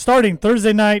starting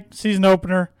Thursday night, season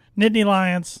opener, Nittany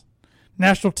Lions,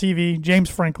 national TV, James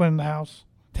Franklin in the house,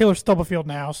 Taylor Stubblefield in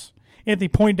the house, Anthony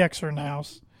Poindexter in the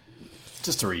house.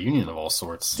 Just a reunion of all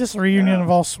sorts. Of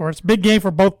all sorts. Big game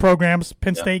for both programs.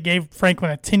 Penn State gave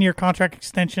Franklin a 10-year contract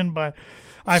extension, but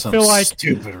I feel like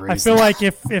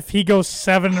if he goes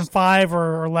 7-5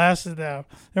 or less, there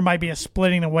might be a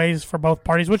splitting of ways for both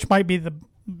parties, which might be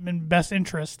in best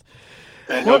interest.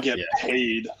 And he'll get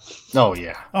paid. Oh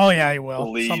yeah. Oh yeah, he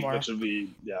will. Leave, somewhere. which would be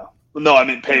No, I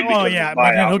mean paid. Oh yeah,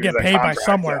 but he'll get paid by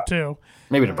somewhere too.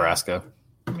 Maybe Nebraska.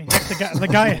 I mean, the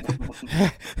guy.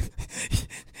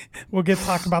 We'll get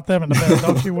talking about them in a bit.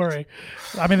 Don't you worry.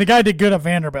 I mean, the guy did good at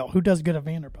Vanderbilt. Who does good at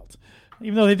Vanderbilt?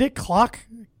 Even though they did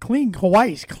clean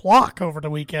Hawaii's clock over the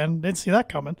weekend. Didn't see that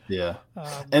coming. Yeah.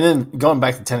 And then going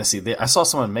back to Tennessee, I saw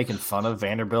someone making fun of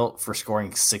Vanderbilt for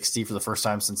scoring 60 for the first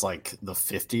time since like the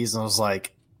 50s. And I was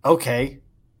like, okay,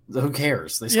 who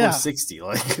cares? They scored 60.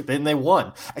 Like, then they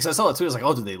won. Actually, I saw that too. I was like,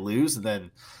 oh, did they lose? And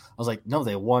then I was like, no,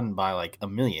 they won by like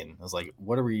 1 million. I was like,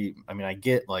 what are we? I mean, I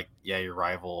get like, yeah, your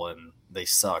rival and they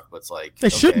suck, but it's like they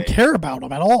shouldn't care about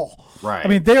them at all. Right. I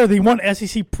mean, they're the one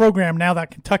SEC program now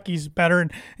that Kentucky's better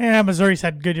and Missouri's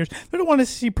had good years. They're the one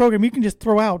SEC program you can just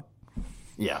throw out.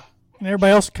 Yeah. And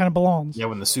everybody else kind of belongs. Yeah,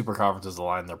 when the super conference is the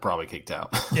line, they're probably kicked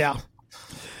out. Yeah.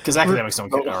 Because academics are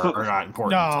not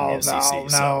important to the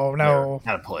SEC. No.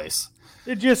 Out of place.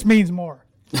 It just means more.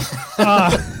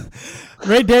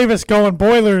 Ray Davis going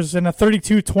Boilers in a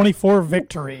 32-24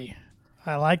 victory.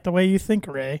 I like the way you think,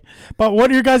 Ray. But what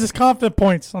are your guys' confidence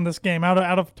points on this game out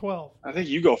of 12? I think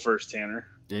you go first, Tanner.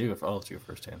 Yeah, you go. I'll let you go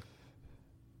first, Tanner.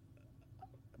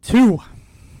 2.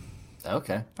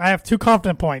 Okay. I have 2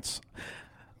 confidence points.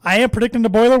 I am predicting the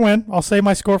Boiler win. I'll save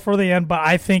my score for the end, but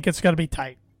I think it's going to be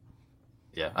tight.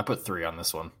 Yeah, I put 3 on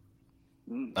this one.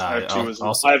 I have 2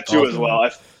 as well.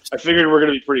 I figured we're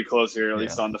going to be pretty close here, at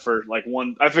least on the first. Like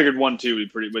one, I figured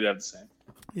 1-2 we'd have the same.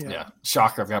 Yeah.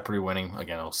 Shocker, I've got Purdue winning.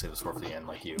 Again, I'll save the score for the end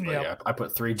like you. But yeah, I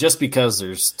put 3 just because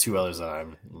there's 2 others that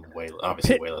I'm way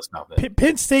less confident.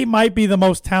 Penn State might be the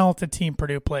most talented team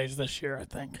Purdue plays this year, I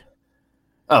think.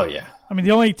 Oh, yeah. I mean,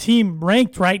 the only team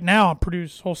ranked right now on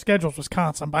Purdue's whole schedule is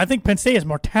Wisconsin, but I think Penn State has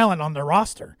more talent on their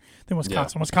roster than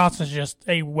Wisconsin. Yeah. Wisconsin is just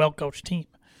a well-coached team.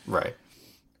 Right.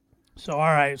 So, all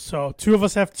right. So, 2 of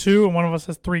us have 2, and 1 of us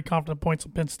has 3 confident points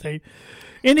on Penn State.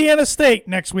 Indiana State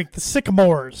next week, the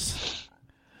Sycamores.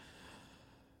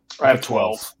 I have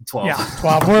 12. Yeah,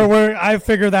 12. I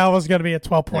figured that was going to be a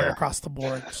 12-point across the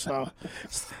board. So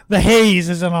the haze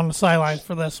isn't on the sidelines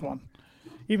for this one.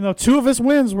 Even though 2 of his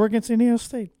wins were against Indiana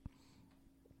State.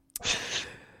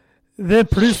 Then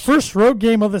Purdue's first road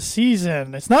game of the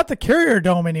season. It's not the Carrier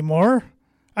Dome anymore.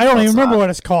 I don't even remember what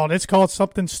it's called. It's called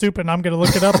something stupid, and I'm going to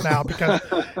look it up now because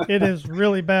it is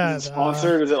really bad. Is it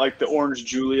sponsored? Is it like the Orange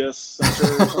Julius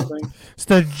Center or something? It's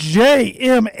the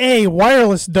JMA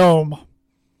Wireless Dome.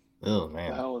 Oh,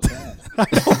 man. What the hell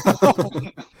is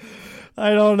that?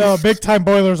 I don't know. Big Time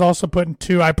Boilers also putting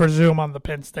 2, I presume, on the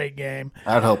Penn State game.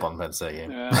 I'd hope on the Penn State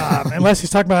game. Unless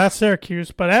he's talking about at Syracuse.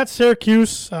 But at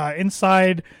Syracuse,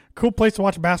 inside, cool place to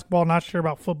watch basketball. Not sure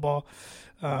about football.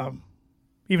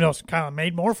 Even though it's kind of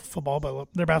made more for football, but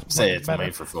their basketball is better.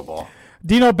 Made for football.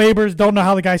 Dino Babers, don't know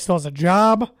how the guy still has a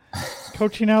job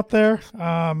coaching out there.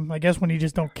 I guess when you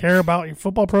just don't care about your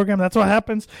football program, that's what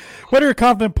happens. What are your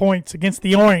confident points against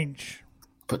the Orange?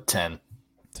 Put 10.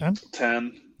 10?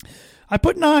 10. I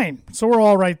put 9, so we're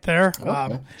all right there.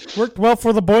 Okay. Worked well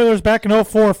for the Boilers back in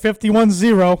 2004,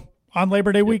 51-0 on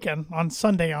Labor Day weekend on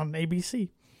Sunday on ABC.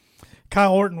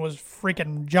 Kyle Orton was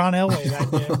freaking John Elway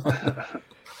that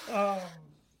game.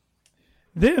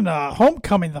 Then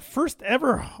homecoming, the first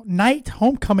ever night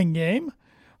homecoming game,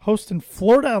 hosting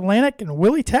Florida Atlantic and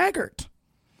Willie Taggart.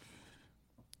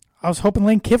 I was hoping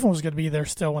Lane Kiffin was going to be there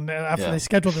still after they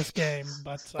scheduled this game.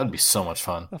 But that'd be so much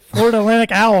fun. The Florida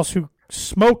Atlantic Owls, who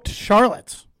smoked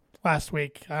Charlotte last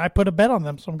week. I put a bet on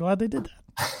them, so I'm glad they did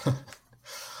that.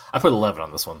 I put 11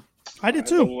 on this one. I did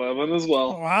too. 11 as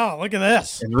well. Wow, look at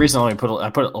this. And the reason I put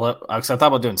 11, because I thought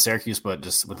about doing Syracuse, but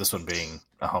just with this one being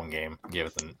a home game, gave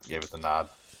it the nod.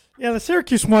 Yeah, the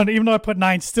Syracuse one, even though I put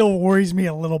 9, still worries me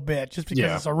a little bit, just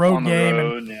because it's a road game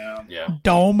and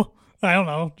dome. I don't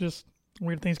know, just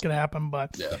weird things could happen,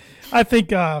 but I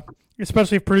think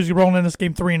especially if Purdue's rolling in this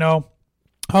game 3-0.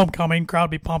 Homecoming, crowd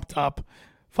be pumped up.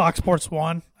 Fox Sports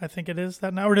 1, I think it is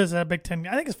that now. Or is that Big Ten?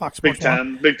 I think it's Fox Sports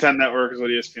 1. Big Ten Network is what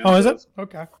ESPN Oh, is says. it?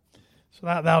 Okay. So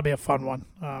that'll be a fun one.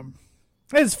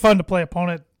 It's fun to play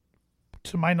opponent.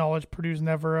 To my knowledge, Purdue's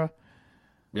never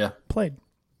played.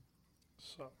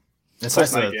 So it's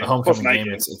nice that the homecoming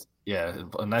game. It's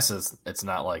nice as it's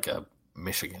not like a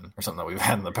Michigan or something that we've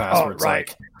had in the past. Where it's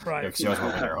right. Because you always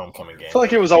want to win their homecoming game. I feel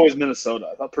like it was always Minnesota.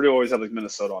 I thought Purdue always had like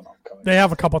Minnesota on homecoming. They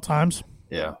have a couple times.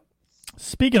 Yeah.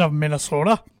 Speaking of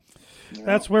Minnesota,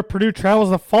 that's where Purdue travels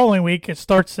the following week. It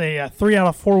starts a 3 out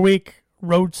of 4 week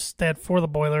roadstead for the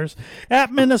Boilers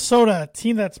at Minnesota, a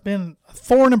team that's been a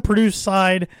thorn in Purdue's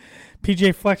side.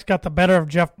 PJ Flex got the better of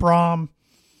Jeff Brom,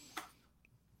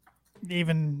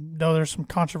 even though there's some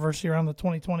controversy around the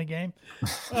 2020 game.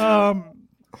 And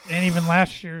even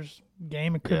last year's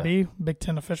game, it could be Big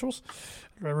Ten officials,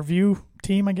 a review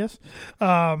team, I guess.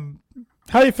 How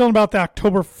are you feeling about the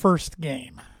October 1st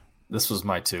game? This was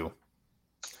my 2.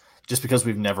 Just because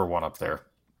we've never won up there.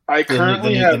 I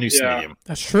currently have the new stadium.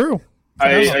 That's true.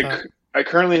 I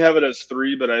currently have it as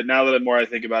 3, but now that the more I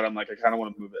think about it, I'm like, I kind of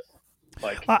want to move it.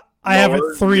 Like I have it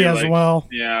 3 as well.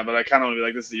 Yeah, but I kind of want to be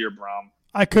like, this is the year Brom.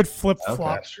 I could flip-flop.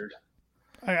 Bastard.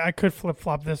 I could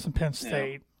flip-flop this in Penn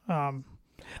State.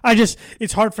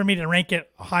 It's hard for me to rank it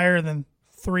higher than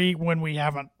 3 when we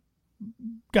haven't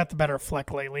got the better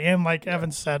Fleck lately. And like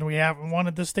Evan said, we haven't won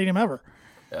at this stadium ever.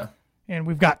 Yeah. And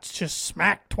we've got just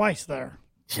smacked twice there.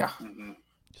 Yeah. Mm-hmm.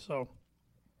 So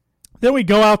then we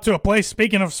go out to a place,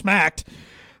 speaking of smacked,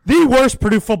 the worst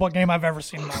Purdue football game I've ever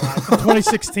seen in my life. In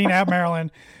 2016 at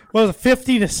Maryland. What was it,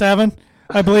 50-7,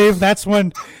 I believe? That's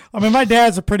when, my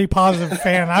dad's a pretty positive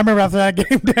fan. I remember after that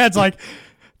game, Dad's like,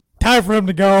 time for him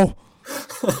to go.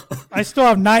 I still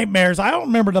have nightmares. I don't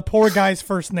remember the poor guy's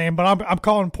first name, but I'm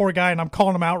calling him poor guy, and I'm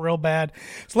calling him out real bad.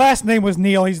 His last name was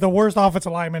Neal. He's the worst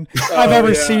offensive lineman I've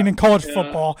ever seen in college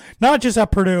football, not just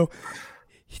at Purdue.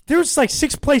 There was like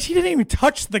 6 plays. He didn't even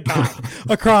touch the guy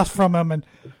across from him. And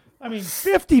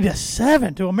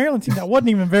 50-7 to a Maryland team that wasn't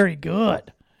even very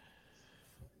good.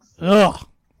 Ugh.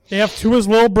 They have Tua's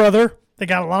little brother. They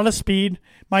got a lot of speed.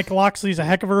 Mike Loxley's a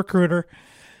heck of a recruiter.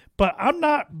 But I'm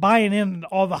not buying in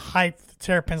all the hype, the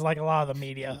Terrapins, like a lot of the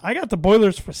media. I got the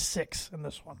Boilers for 6 in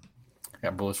this one. I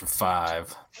got Boilers for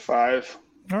 5. 5.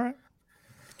 All right.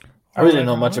 I really didn't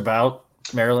know much about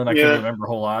Maryland. I couldn't remember a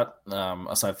whole lot,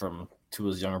 aside from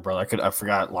Tua's younger brother. I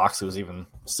forgot Loxley was even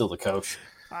still the coach.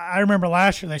 I remember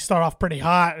last year they started off pretty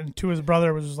hot, and Tua's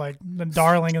brother was like the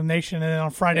darling of the nation. And then on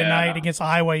Friday night against the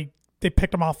Highway, they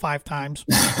picked him off 5 times.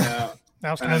 Yeah.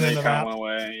 That was kind of into that. Went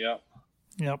away.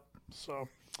 Yep. So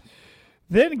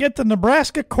then get the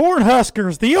Nebraska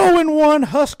Cornhuskers, the 0-1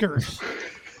 Huskers,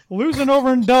 losing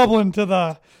over in Dublin to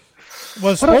the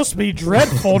supposed to be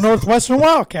dreadful Northwestern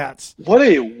Wildcats. What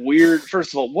a weird.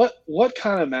 First of all, what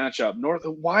kind of matchup?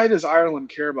 Why does Ireland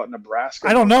care about Nebraska?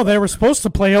 I don't know. They were supposed to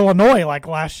play Illinois like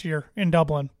last year in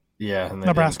Dublin. Yeah, and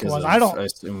Nebraska was. I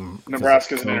assume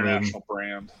Nebraska's an international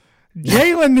brand.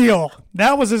 Jalen Neal,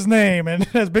 that was his name, and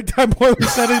as Big Time Boiler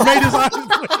said, he made his eyes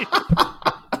bleed.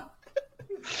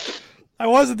 I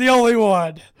wasn't the only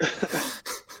one.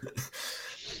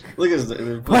 Look at this.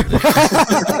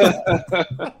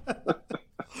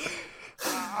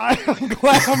 I'm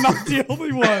glad I'm not the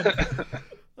only one.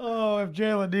 Oh, if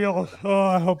Jalen Neal,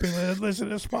 I hope he listen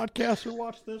to this podcast or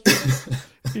watch this.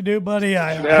 If you do, buddy,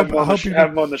 I hope you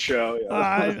have him on the show.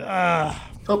 Yeah.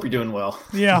 Hope you're doing well.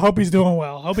 Yeah, I hope he's doing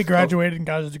well. I hope he graduated and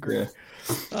got his degree.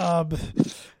 Yeah.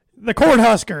 The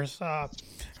Cornhuskers,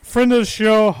 friend of the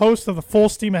show, host of the Full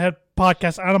Steam Ahead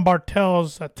podcast, Adam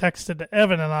Bartels, texted to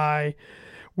Evan and I,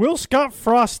 will Scott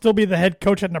Frost still be the head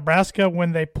coach at Nebraska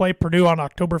when they play Purdue on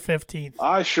October 15th?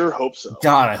 I sure hope so.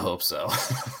 God, I hope so.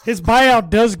 His buyout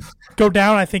does go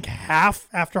down, I think, half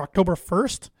after October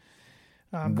 1st.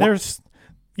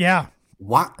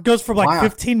 What? It goes from like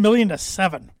 $15 million to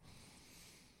 $7 million.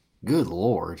 Good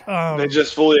Lord. They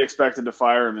just fully expected to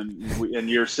fire him in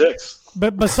year 6.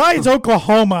 But besides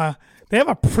Oklahoma, they have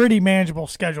a pretty manageable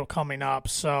schedule coming up.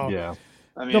 So yeah.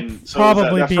 They'll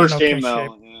probably be first in okay game, though.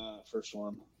 shape. Yeah, first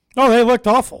one. Oh, they looked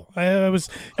awful.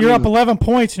 You're up 11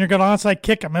 points, and you're going to onside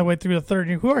kick them midway through the third.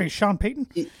 Who are you, Sean Payton?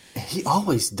 He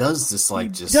always does this,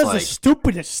 the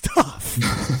stupidest stuff.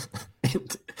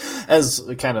 As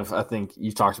kind of, I think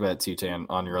you talked about it too, Tan,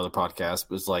 on your other podcast,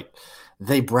 was like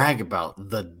they brag about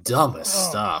the dumbest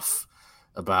stuff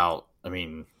about, how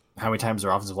many times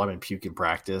their offensive linemen puke in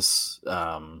practice,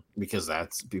 because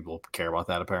that's people care about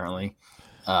that apparently.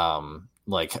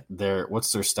 What's their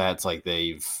stats? Like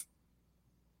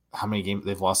how many games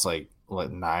they've lost? Like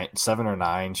like 7 or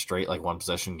 9 straight like one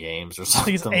possession games or I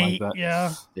something think it's 8. like that.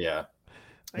 Yeah. Yeah.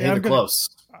 Yeah, They're close.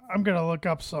 I'm gonna look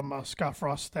up some Scott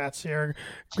Frost stats here.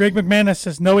 Greg McManus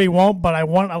says no, he won't, but I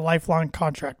want a lifelong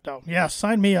contract though. Yeah,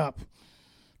 sign me up.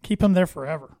 Keep him there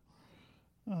forever.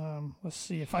 Let's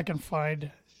see if I can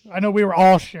find. I know we were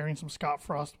all sharing some Scott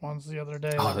Frost ones the other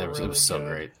day. Oh, it was so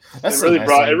great. It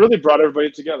really brought everybody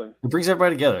together. It brings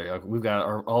everybody together. Like, we've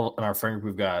got all in our friend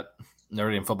group. We've got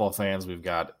Notre Dame football fans. We've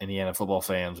got Indiana football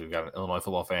fans. We've got an Illinois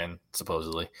football fan,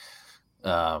 supposedly.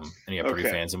 And you got Purdue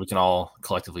fans, and we can all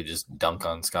collectively just dunk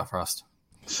on Scott Frost.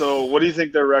 So, what do you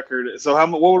think their record is? So,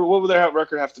 what would their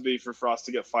record have to be for Frost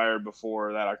to get fired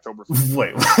before that October 15th?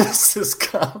 Wait, what's this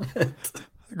comment?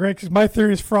 Great, because my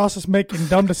theory is Frost is making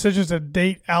dumb decisions to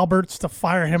date Alberts to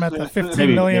fire him at the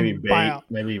 $15 million buyout.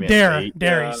 Maybe Dare, he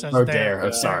Yeah. says. Oh, Dare. Dare.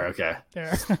 Oh, sorry. Okay.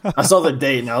 Dare. I saw the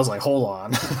date and I was like, hold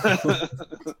on.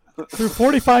 Through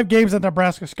 45 games at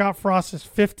Nebraska, Scott Frost is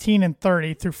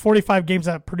 15-30. Through 45 games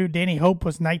at Purdue, Danny Hope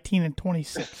was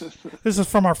 19-26. This is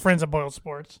from our friends at Boyle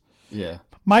Sports. Yeah.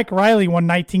 Mike Riley won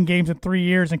 19 games in 3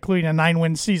 years, including a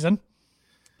 9-win season.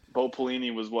 Bo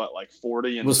Pelini was what, like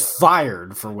 40 and Was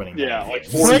fired for winning. yeah, like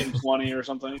games. 40 and 20 or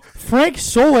something. Frank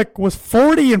Solich was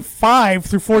 40-5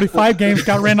 through 45 games,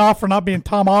 got ran off for not being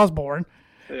Tom Osborne.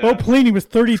 Yeah. Bo Pelini was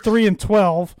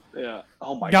 33-12. Yeah.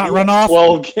 Oh my Got God. run off.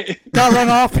 12 games. Got run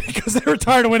off because they were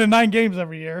tired of winning 9 games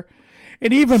every year.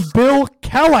 And even Bill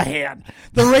Callahan,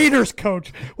 the Raiders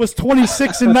coach, was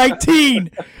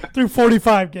 26-19 through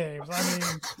 45 games.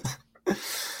 I mean,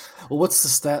 Well, what's the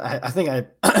stat? I think I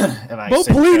and I. Bo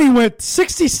Pelini went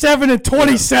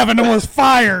 67-27 and was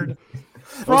fired.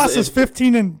 Frost is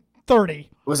 15-30.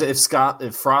 Was it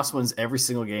if Frost wins every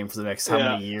single game for the next how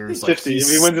many years? 50. If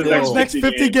he wins the still- Next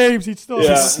 50 games, he'd still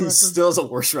Yeah. have he still has a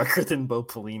worse record than Bo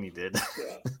Pelini did.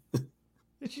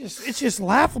 It's just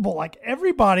laughable. Like,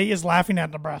 everybody is laughing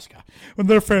at Nebraska when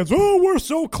their fans, oh, we're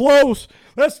so close.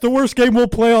 That's the worst game we'll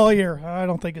play all year. I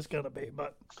don't think it's going to be,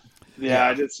 but Yeah,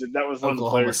 I did see, that was one of the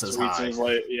Oklahoma players' says tweets. hi. It was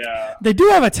like, yeah. they do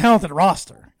have a talented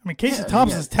roster. I mean, Casey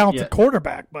Thompson's a talented yeah.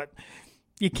 quarterback, but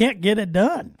you can't get it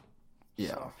done.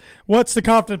 Yeah, What's the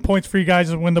confident points for you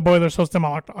guys when the Boilers host them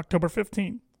on October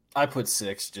 15th? I put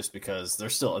 6 just because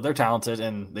they're talented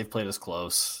and they've played us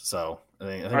close. So I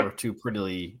think we're two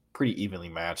pretty evenly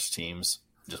matched teams.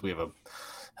 Just we have a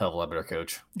hell of a lot better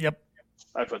coach. Yep.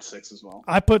 I put 6 as well.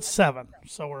 I put 7,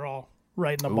 so we're all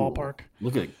right in the ballpark.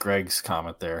 Look at Greg's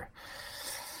comment there.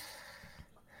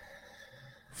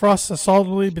 Frost is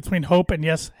solidly between hope and,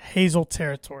 yes, Hazel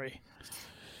territory.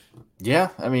 Yeah,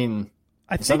 I mean,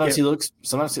 I think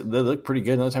sometimes they look pretty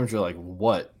good. And other times you're like,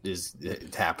 what is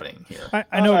happening here?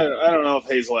 I know. I don't know if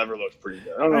Hazel ever looked pretty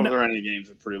good. I don't know if there are any games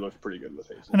that looked pretty good with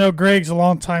Hazel. I know Greg's a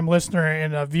longtime listener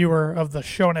and a viewer of the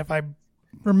show, and if I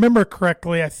remember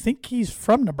correctly, I think he's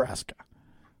from Nebraska.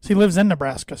 So he lives in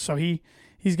Nebraska, so he's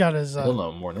got his. He'll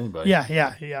know more than anybody.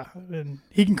 Yeah, and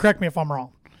he can correct me if I'm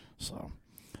wrong.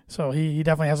 So he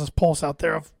definitely has his pulse out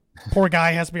there. Of poor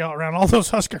guy has to be out around all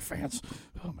those Husker fans.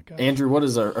 Oh my God. Andrew, what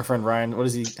is our friend Ryan? What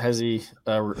is he? Has he?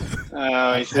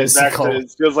 He says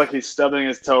it feels like he's stubbing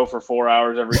his toe for 4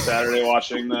 hours every Saturday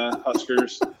watching the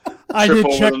Huskers trip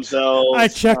over themselves. I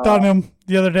checked on him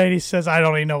the other day, and he says, I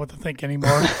don't even know what to think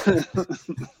anymore.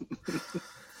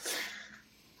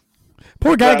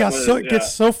 Poor guy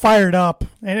gets so fired up,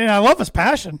 and I love his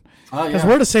passion because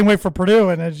we're the same way for Purdue,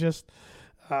 and it's just.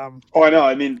 I know.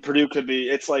 I mean, Purdue could be.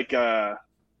 It's like the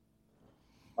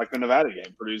Nevada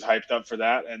game. Purdue's hyped up for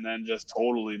that, and then just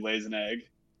totally lays an egg.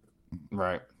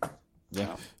 Right.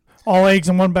 Yeah. All eggs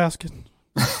in one basket.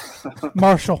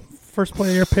 Marshall, first play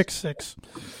of your pick 6.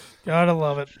 Gotta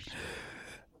love it.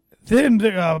 Then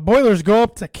the Boilers go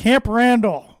up to Camp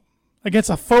Randall against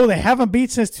a foe they haven't beat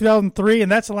since 2003,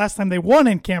 and that's the last time they won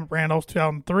in Camp Randall,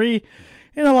 2003.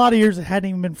 In a lot of years, it hadn't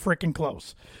even been freaking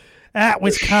close. At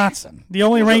Wisconsin, the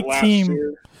only ranked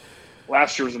team.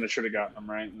 Last year was when they should have gotten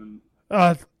them, right? And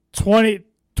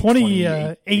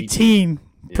 2018,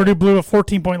 Purdue blew a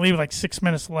 14-point lead with like 6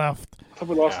 minutes left. I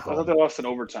thought they lost in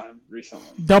overtime recently.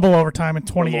 Double overtime in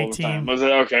 2018. Was it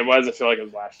okay? Why does it feel like it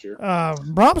was last year?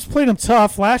 Brahms played them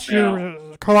tough. Last year,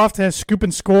 Karloff had scoop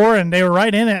and score, and they were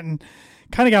right in it and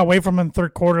kind of got away from him in the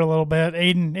third quarter a little bit.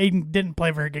 Aiden didn't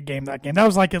play a very good game that game. That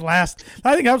was like his last –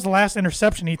 I think that was the last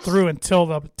interception he threw until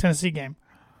the Tennessee game.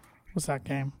 What's that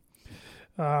game?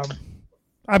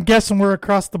 I'm guessing we're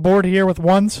across the board here with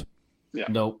ones. Yeah.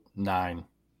 Nope, 9.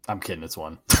 I'm kidding. It's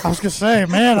 1. I was gonna say,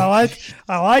 man, I like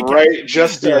right, it.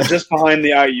 Just behind the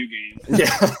IU game.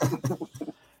 Yeah.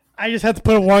 I just had to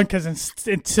put a 1 because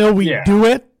until we do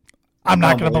it, I'm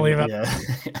not gonna believe it. Yeah.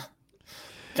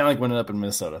 Kind of like winning up in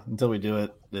Minnesota. Until we do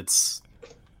it, it's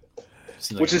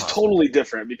which is totally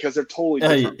different because they're totally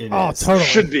different. Totally.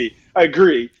 Should be. I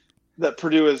agree that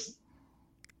Purdue is.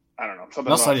 I don't know.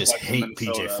 Something Also, I about just Flex in hate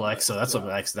Minnesota, PJ Flex, so that's yeah.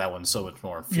 what makes that one so much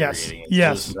more infuriating.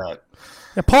 Yes. That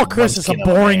Yeah, Paul Chris is a munchkin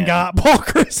of a boring man. guy. Paul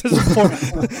Chris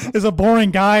is a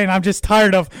boring guy, and I'm just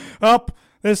tired of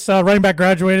this running back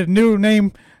graduated, new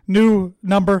name, new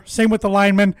number. Same with the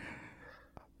lineman.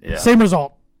 Yeah. Same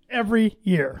result every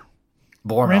year.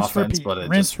 Boring Rinse, offense, repeat. but it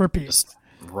Rinse, repeat. just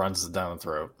runs down the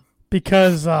throat.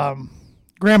 Because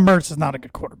Graham Mertz is not a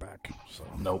good quarterback. So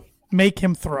Nope. make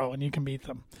him throw, and you can beat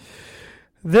them.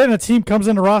 Then a team comes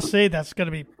into Ross-Ade that's going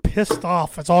to be pissed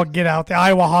off. It's all get out, the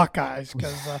Iowa Hawkeyes,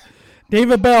 because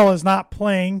David Bell is not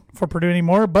playing for Purdue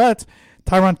anymore, but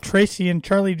Tyron Tracy and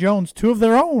Charlie Jones, two of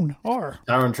their own, are.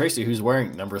 Tyron Tracy, who's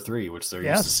wearing number 3, which they're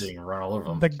used to Yes. seeing run all over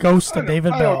them. The ghost of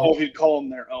David I don't know Bell. if you'd call them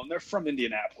their own. They're from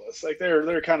Indianapolis. Like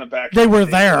they're kind of back. They were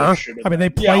they there. should have I mean, they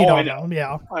been. played I on know. them.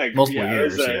 Yeah, I agree. Multiple Yeah,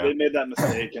 years, yeah. They made that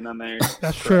mistake, and then they.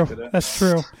 that's true. corrected it. That's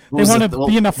true. They What was want the- to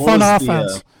be in a what fun was the,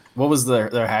 offense. what was their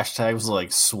hashtag? Was it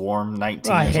like Swarm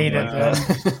 19? I or something hated like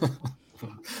that?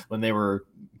 When they were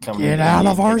coming Get in. out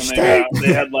of our And state.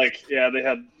 they had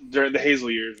during the Hazel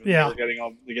years. When Yeah. they were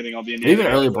getting all the Indiana Even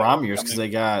early guys Brom years coming. because they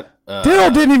got Diddle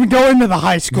didn't even go into the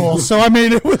high school, so I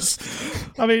mean,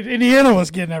 Indiana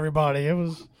was getting everybody. It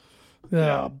was,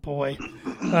 oh boy,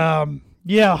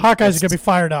 Hawkeyes are gonna be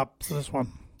fired up for this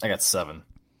one. I got 7.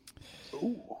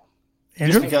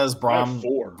 Andrew? Just because I have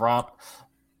 4. Brom,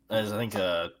 as I think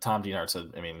Tom Dienard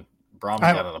said, I mean, Brom's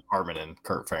I- got an apartment in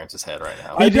Kurt Ferentz's head right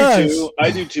now. He does.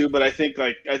 I do too, but I think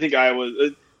Iowa,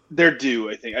 they're due.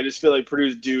 I think I just feel like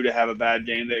Purdue's due to have a bad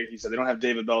game. He said they don't have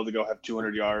David Bell to go have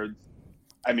 200 yards.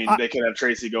 I mean, they could have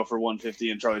Tracy go for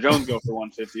 150 and Charlie Jones go for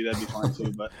 150. That'd be fine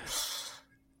too. But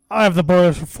I have the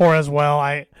Boilers for 4 as well.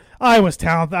 I was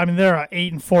talented. I mean, they're an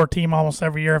 8-4 team almost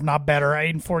every year, if not better.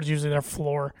 8-4 is usually their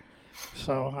floor.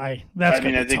 So that's I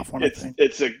mean, gonna I be a think tough one.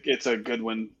 it's a good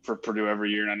win for Purdue every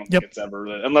year, and I don't think it's ever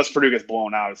unless Purdue gets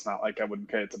blown out. It's not like I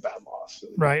wouldn't say it's a bad loss.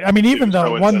 Right. I mean, even So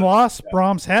the it's one a- loss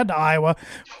Brahms had to Iowa,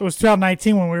 it was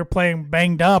 2019 when we were playing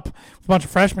banged up with a bunch of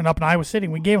freshmen up in Iowa City.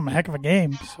 We gave them a heck of a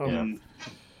game. So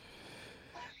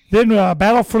then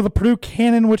battle for the Purdue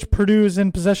Cannon, which Purdue is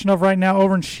in possession of right now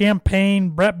over in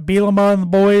Champaign. Brett Bielema and the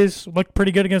boys looked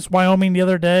pretty good against Wyoming the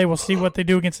other day. We'll see what they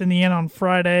do against Indiana on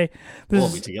Friday. We'll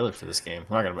This be together for this game.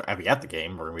 We're not going to be at the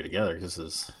game. We're going to be together. This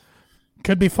is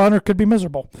could be fun or could be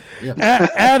miserable. Yeah.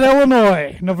 At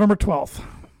Illinois, November 12th.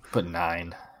 put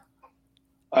 9.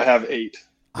 I have 8.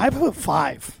 I put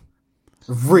 5.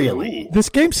 Really? This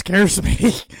game scares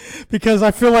me because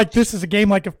I feel like this is a game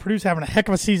like if Purdue's having a heck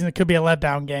of a season, it could be a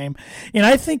letdown game. And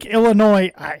I think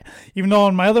Illinois, even though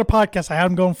on my other podcast I had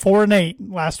them going 4-8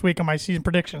 last week on my season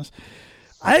predictions,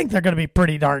 I think they're going to be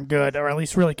pretty darn good, or at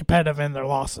least really competitive in their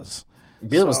losses.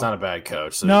 Bielema's not a bad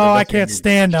coach. So No, they're I definitely can't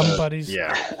stand him, but he's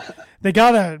they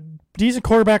got a decent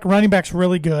quarterback. Running back's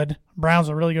really good. Brown's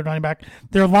a really good running back.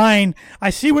 Their line, I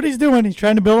see what he's doing. He's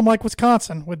trying to build them like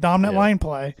Wisconsin with dominant line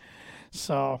play.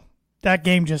 So that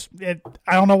game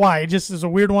I don't know why. It just is a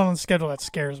weird one on the schedule that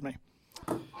scares me.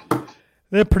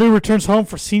 Then Purdue returns home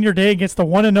for senior day against the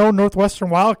 1-0 Northwestern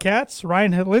Wildcats.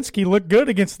 Ryan Helinski looked good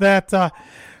against that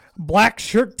black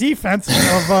shirt defense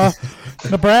of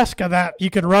Nebraska that you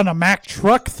could run a Mack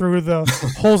truck through the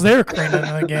holes they were creating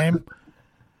in the game.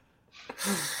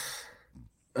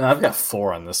 I've got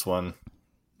 4 on this one.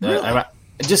 Really? I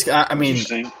mean,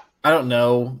 Interesting. I don't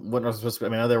know what Northwestern. I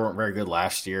mean, I know they weren't very good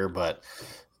last year, but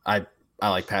I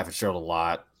like Pat Fitzgerald a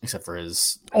lot, except for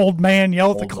his Old man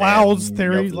yell at the old clouds man,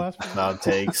 theory yelled last at the week. cloud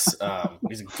takes.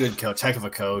 He's a good coach, heck of a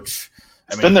coach.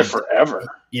 It's been there forever.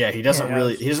 Yeah, he doesn't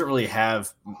really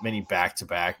have many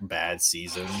back-to-back bad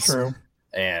seasons. True.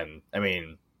 And I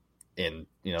mean, in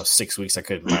 6 weeks,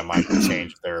 my mind could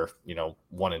change if they're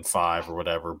 1-5 or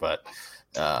whatever. But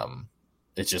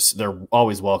it's just they're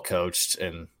always well coached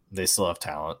and they still have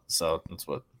talent. So that's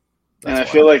what. And I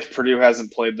feel like Purdue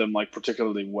hasn't played them like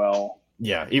particularly well.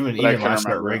 Yeah, even But I can't last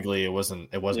year at remember. Wrigley, it wasn't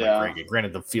Yeah. like Wrigley.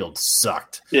 Granted, the field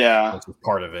sucked. Yeah. Which was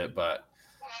part of it, but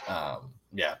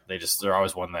they're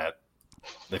always one that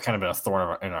they've kind of been a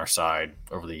thorn in our side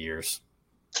over the years.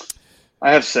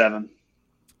 I have 7.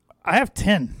 I have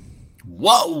 10.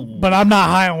 Whoa! But I'm not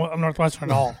high on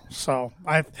Northwestern at all. So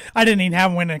I didn't even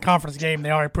have them win in a conference game. They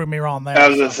already proved me wrong there. I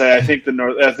was gonna say I think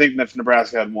if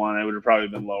Nebraska had won, it would have probably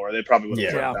been lower. They probably would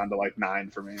have dropped down to like 9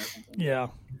 for me or something. Yeah.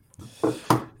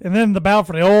 And then the battle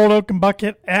for the old Oaken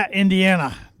Bucket at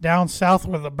Indiana, down south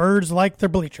where the birds like their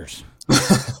bleachers.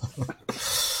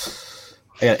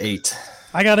 I got 8.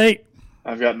 I got 8.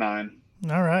 I've got 9.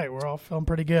 All right, we're all feeling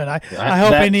pretty good. I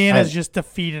hope Indiana's just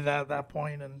defeated at that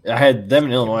point. And I had them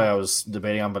in Illinois. I was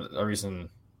debating on, but a reason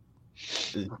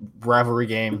rivalry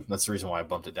game. That's the reason why I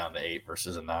bumped it down to 8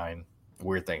 versus a 9.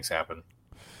 Weird things happen.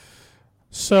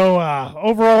 So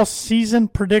overall season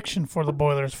prediction for the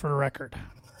Boilers for the record.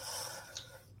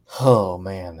 Oh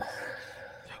man.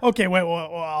 Okay, wait.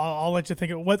 Well, I'll let you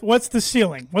think. What's the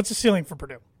ceiling? What's the ceiling for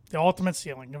Purdue? The ultimate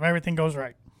ceiling if everything goes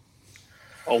right.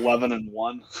 11-1.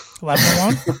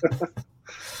 11-1.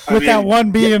 With that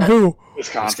one being who?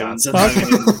 Wisconsin.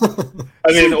 Wisconsin.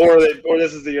 I mean, or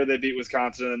this is the year they beat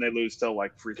Wisconsin and they lose to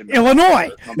like freaking Illinois.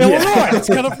 It's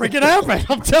gonna freaking happen.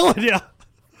 I'm telling you.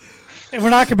 And we're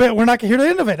not gonna hear the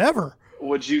end of it ever.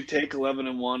 Would you take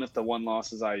 11-1 if the one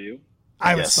loss is IU?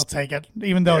 I would still take it,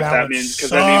 even though that would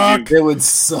suck. It would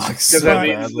suck. Because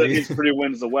that means Purdue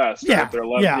wins the West. Yeah, right? They're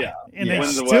 11, and they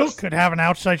still could have an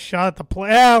outside shot at the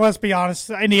play. Yeah, let's be honest.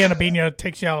 Indiana beating you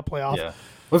takes you out of the playoff. Yeah.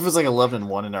 What if it was like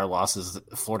 11-1 and our loss is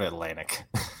Florida Atlantic?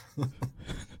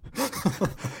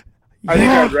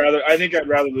 I think I'd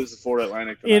rather lose to Florida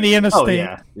Atlantic than Indiana State.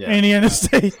 Yeah. Indiana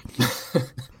State.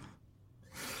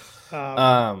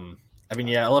 I mean,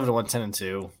 11-1,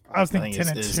 10-2. I was thinking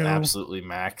 10-2 is absolutely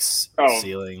max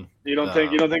ceiling. You don't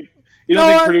think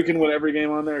Purdue can win every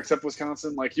game on there except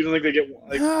Wisconsin? Like you don't think they get?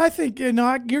 Like, I think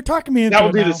you're talking me into that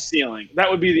would be the ceiling. That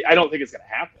would be I don't think it's going to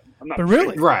happen. I'm not. But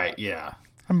really, right? Yeah.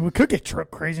 I mean, we could get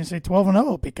crazy and say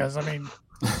 12-0 because I mean,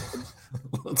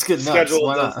 let's get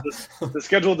the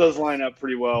schedule does line up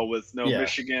pretty well with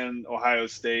Michigan, Ohio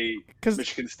State,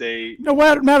 Michigan State. No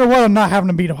matter what, I'm not having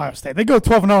them beat Ohio State. They go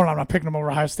 12-0, and I'm not picking them over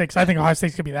Ohio State because I think Ohio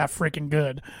State's gonna be that freaking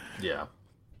good. Yeah.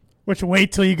 Which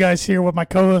wait till you guys hear what my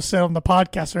co-host said on the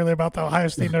podcast earlier about the Ohio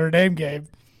State Notre Dame game.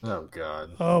 Oh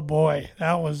God. Oh boy,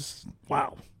 that was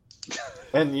wow.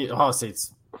 And Ohio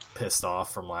State's pissed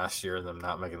off from last year and them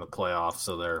not making the playoffs,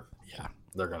 so they're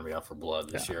going to be out for blood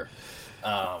this year.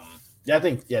 I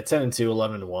think 10-2,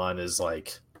 11-1 is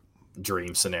like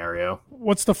dream scenario.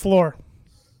 What's the floor?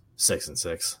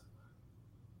 6-6.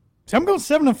 See, I'm going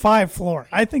 7-5 floor.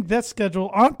 I think that schedule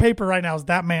on paper right now is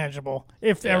that manageable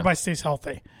if everybody stays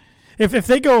healthy. If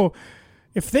they go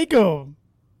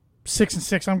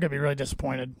 6-6, I'm going to be really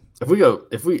disappointed. I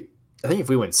think if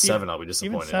we win 7, I'll be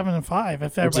disappointed. Even 7-5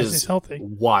 if everybody stays healthy.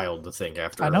 Wild to think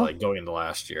after going into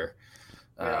last year.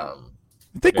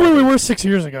 Think where we were 6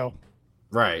 years ago.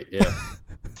 Right. Yeah.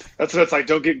 That's what it's like.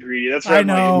 Don't get greedy. That's right. I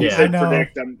know. I know.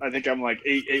 Predict. I think I'm like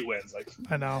 8 wins. Like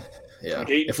I know. Yeah. Like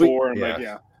 8-4. I'm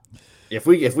like If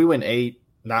we win 8,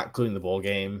 not including the bowl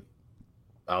game,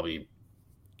 I'll be.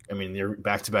 I mean, you're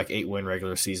back-to-back 8-win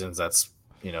regular seasons. That's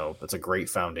that's a great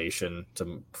foundation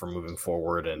for moving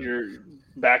forward, and you're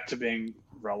back to being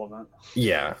relevant.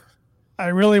 Yeah. I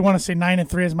really want to say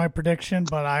 9-3 is my prediction,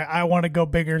 but I want to go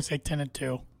bigger and say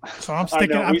 10-2. So I'm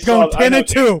sticking. I'm going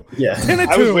 10-2. Yeah. 10-2.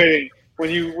 I was waiting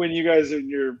when you guys in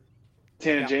your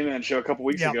Tan and J-Man show a couple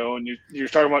weeks ago, and you're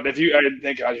talking about I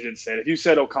didn't say it. If you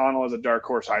said O'Connell as a dark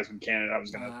horse Heisman candidate, I was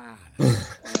gonna.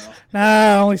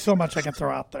 Only so much I can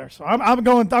throw out there. So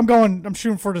I'm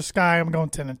shooting for the sky. I'm going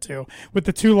 10-2 with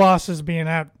the 2 losses being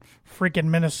at freaking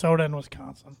Minnesota and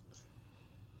Wisconsin.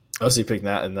 Oh, so you picked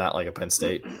that and not like a Penn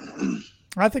State.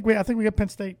 I think we get Penn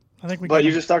State. But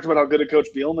you just talked about how good a coach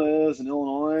Bielema is in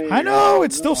Illinois. I know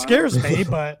it still scares me,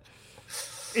 but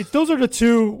those are the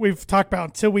 2 we've talked about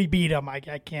until we beat them. I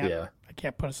can't. Yeah. I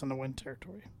can't put us in the win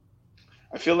territory.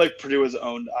 I feel like Purdue has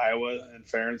owned Iowa in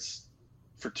fairness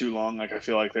for too long. Like I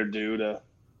feel like they're due to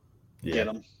get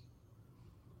them.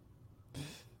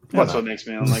 That's what makes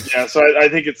me. I'm like, So I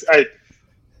think it's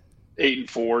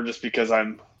 8-4 just because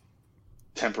I'm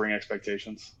tempering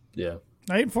expectations. Yeah.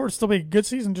 8-4 would still be a good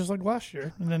season, just like last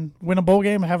year, and then win a bowl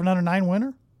game and have another 9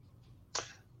 winner.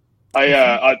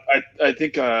 I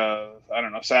think I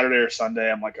don't know, Saturday or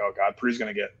Sunday. I'm like, oh god, Purdue's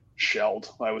gonna get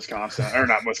shelled by Wisconsin or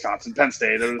not Wisconsin, Penn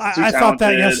State. I thought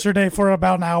that yesterday for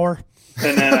about an hour.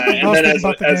 And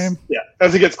then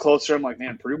as it gets closer, I'm like,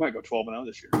 man, Purdue might go 12-0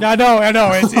 this year. I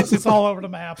know. It's all over the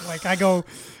map. Like I go,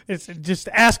 it's just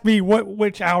ask me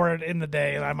which hour in the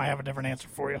day, and I might have a different answer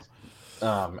for you.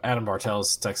 Adam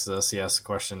Bartels texted us. He asked the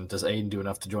question: does Aiden do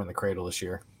enough to join the Cradle this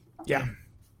year? Yeah.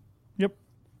 Yep.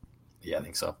 Yeah, I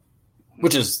think so.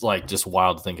 Which is like just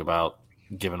wild to think about,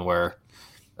 given where,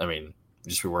 I mean,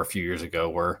 just we were a few years ago,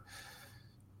 where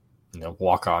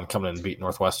walk on coming in and beat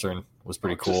Northwestern was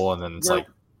pretty cool, and then it's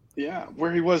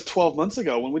where he was 12 months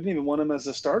ago when we didn't even want him as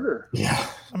a starter. Yeah.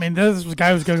 I mean, this was a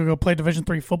guy who's going to go play Division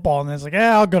III football, and then it's like,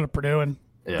 I'll go to Purdue and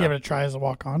give it a try as a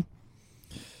walk on.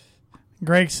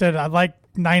 Greg said, I'd like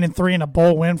 9-3 and a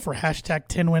bowl win for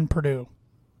 #10win Purdue.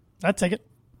 I'd take it.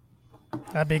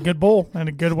 That'd be a good bowl and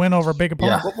a good win over a big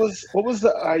opponent. Yeah. What was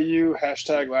the IU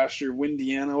hashtag last year?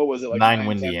 Windiana? What was it? Like 9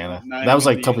 Windiana. That was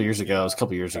like a couple years ago. It was a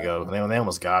couple years ago. They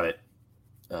almost got it.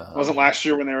 Wasn't last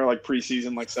year when they were like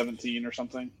preseason, like 17 or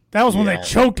something? That was when they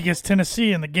choked against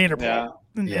Tennessee in the Gator Bowl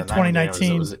in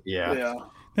 2019. Yeah.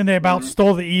 Then they about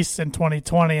stole the East in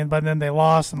 2020, but then they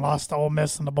lost to Ole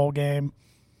Miss in the bowl game.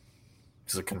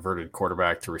 He's a converted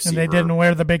quarterback to receiver. And they didn't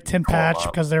wear the Big Ten patch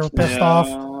because they were pissed off.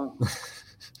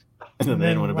 And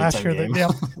then win a Big Ten game.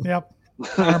 Yep.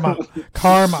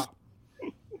 Karma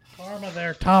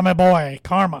there, Tommy boy.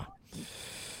 Karma.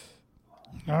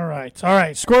 All right.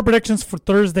 Score predictions for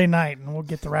Thursday night, and we'll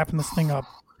get to wrapping this thing up.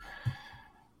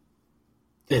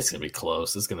 It's gonna be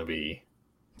close. It's gonna be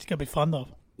fun though.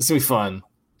 It's gonna be fun.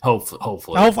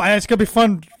 Hopefully. It's gonna be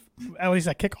fun. At least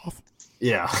at kickoff.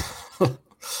 Yeah.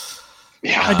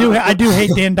 Yeah. I do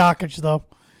hate Dan Dockage though.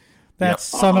 That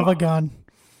son of a gun.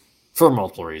 For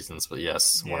multiple reasons, but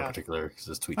yes, one in particular because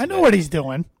his tweet. I know what he's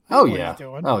doing. Oh yeah.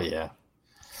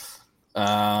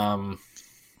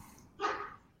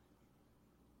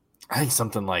 I think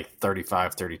something like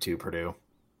 35-32 Purdue.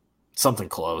 Something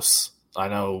close. I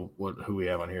know who we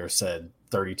have on here said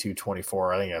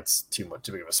 32-24. I think that's too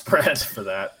big of a spread for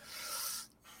that.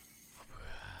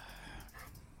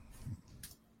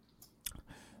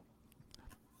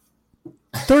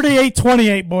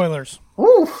 $38-28 Boilers.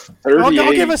 Ooh, I'll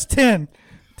give us 10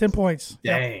 points.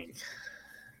 Dang. Yep.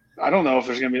 I don't know if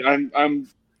there's gonna be.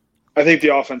 I think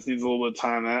the offense needs a little bit of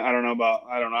time. I don't know.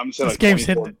 I'm saying This like game's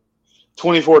hitting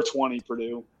 24-20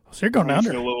 Purdue. So you're going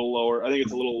under. A little lower. I think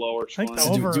it's a little lower. I think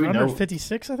the Do we under know?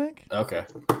 56, I think. Okay.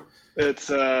 It's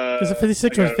Is it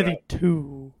 56 or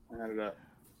 52? I had it up.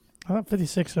 I thought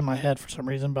 56 in my head for some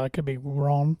reason, but I could be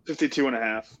wrong.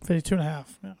 52.5. 52.5.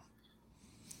 Yeah.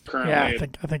 Currently, Yeah, I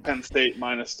think Penn State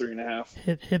minus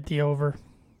 3.5. hit the over.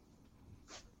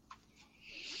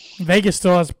 Vegas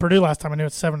still has Purdue last time. I knew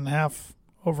it's 7.5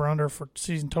 over under for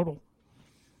season total.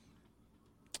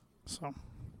 So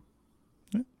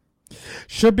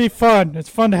should be fun. It's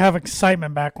fun to have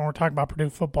excitement back when we're talking about Purdue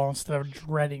football instead of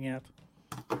dreading it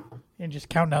and just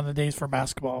counting down the days for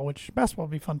basketball, which basketball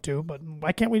would be fun too. But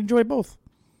why can't we enjoy both?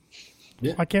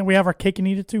 Yeah. Why can't we have our cake and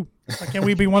eat it too? Why can't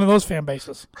we be one of those fan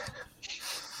bases?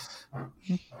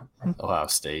 Ohio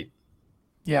State.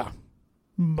 Yeah.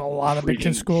 A lot of Big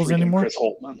Ten schools Freaking anymore. Chris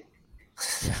Holtman.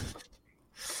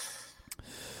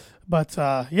 But,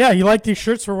 you like these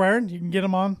shirts we're wearing. You can get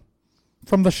them on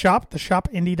from the shop,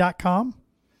 theshopindy.com.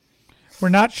 We're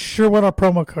not sure what our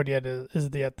promo code yet is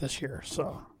yet this year.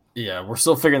 So Yeah, we're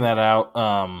still figuring that out.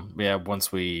 I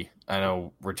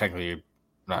know we're technically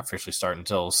not officially starting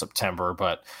until September,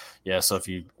 but yeah, so if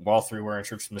you walk through wearing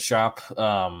shirts from the shop,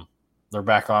 they're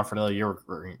back on for another year.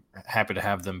 We're happy to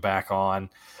have them back on.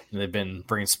 And they've been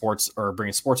bringing sports and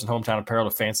hometown apparel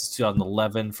to fans since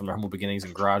 2011 from their humble beginnings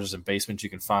in garages and basements. You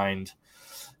can find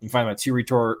them at two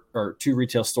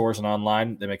retail stores and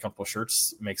online. They make comfortable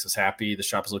shirts. It makes us happy. The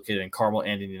shop is located in Carmel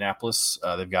and Indianapolis.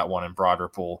 They've got one in Broad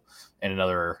Ripple and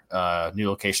another new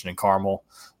location in Carmel,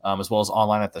 as well as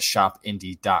online at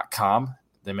theshopindy.com.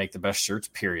 They make the best shirts,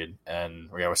 period. And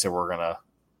we always say we're going to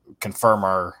confirm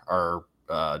our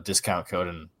discount code,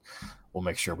 and we'll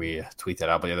make sure we tweet that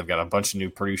out. But yeah, they've got a bunch of new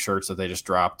Purdue shirts that they just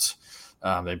dropped.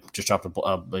 They just dropped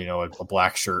a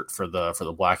black shirt for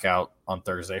the blackout on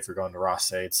Thursday if you're going to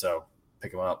Ross-Ade. So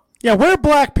pick them up. yeah, wear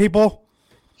black, people.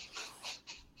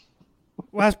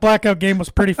 Last blackout game was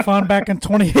pretty fun back in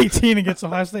 2018 against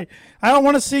Ohio State. I don't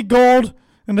want to see gold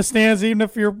in the stands, even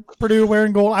if you're Purdue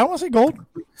wearing gold. I don't want to see gold.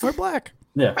 Wear black.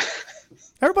 Yeah.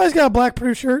 Everybody's got a black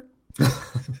Purdue shirt.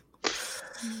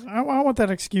 I want that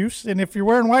excuse. And if you're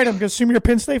wearing white, I'm going to assume you're a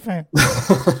Penn State fan.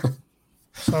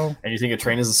 So, And you think a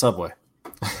train is a subway?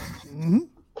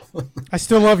 I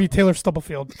still love you, Taylor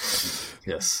Stubblefield.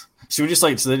 Yes. Should we just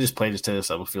so they just played just Taylor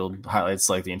Stubblefield highlights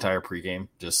like the entire pregame?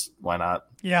 Just why not?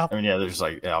 Yeah. I mean, yeah, there's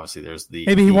obviously there's the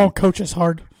Maybe he won't coach as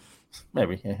hard.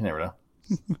 Maybe. Yeah, you never know.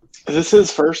 Is this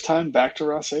his first time back to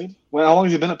Ross-Ade? Well, how long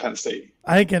has he been at Penn State?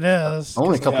 I think it is.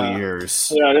 Only a couple of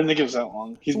years. Yeah, I didn't think it was that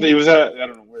long. He was at, I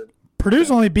don't know where.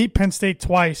 Purdue's only beat Penn State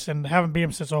twice and haven't beat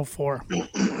him since 04.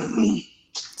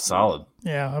 Solid.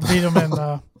 Yeah, I beat him in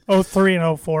 03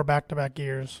 and 04 back-to-back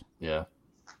years. Yeah.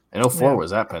 And 04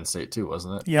 was at Penn State too,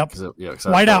 wasn't it? Yep.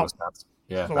 Whiteout.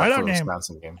 Yeah, the whiteout game.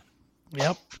 Wisconsin game.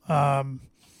 Yep. In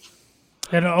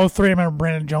 03, I remember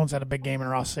Brandon Jones had a big game in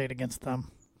Ross-Ade against them.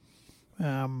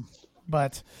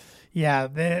 But, yeah,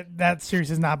 that series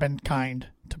has not been kind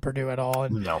to Purdue at all.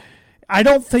 And No. I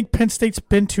don't think Penn State's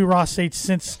been to Ross-Ade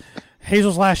since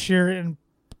Hazel's last year, and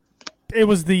it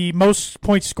was the most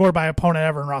points scored by opponent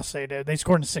ever in Ross-Ade. They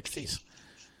scored in the 60s.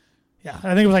 Yeah,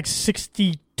 I think it was like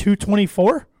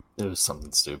 62-24. It was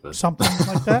something stupid. Something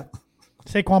like that.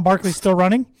 Saquon Barkley's still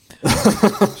running.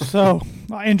 So,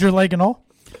 injured leg and all.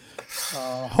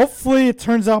 Hopefully it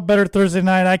turns out better Thursday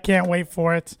night. I can't wait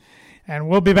for it. And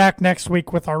we'll be back next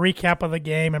week with our recap of the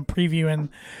game and previewing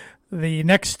the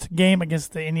next game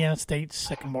against the Indiana State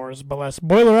Sycamores. But let's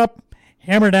boiler up,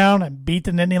 hammer down, and beat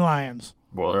the Nittany Lions.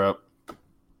 Boiler up.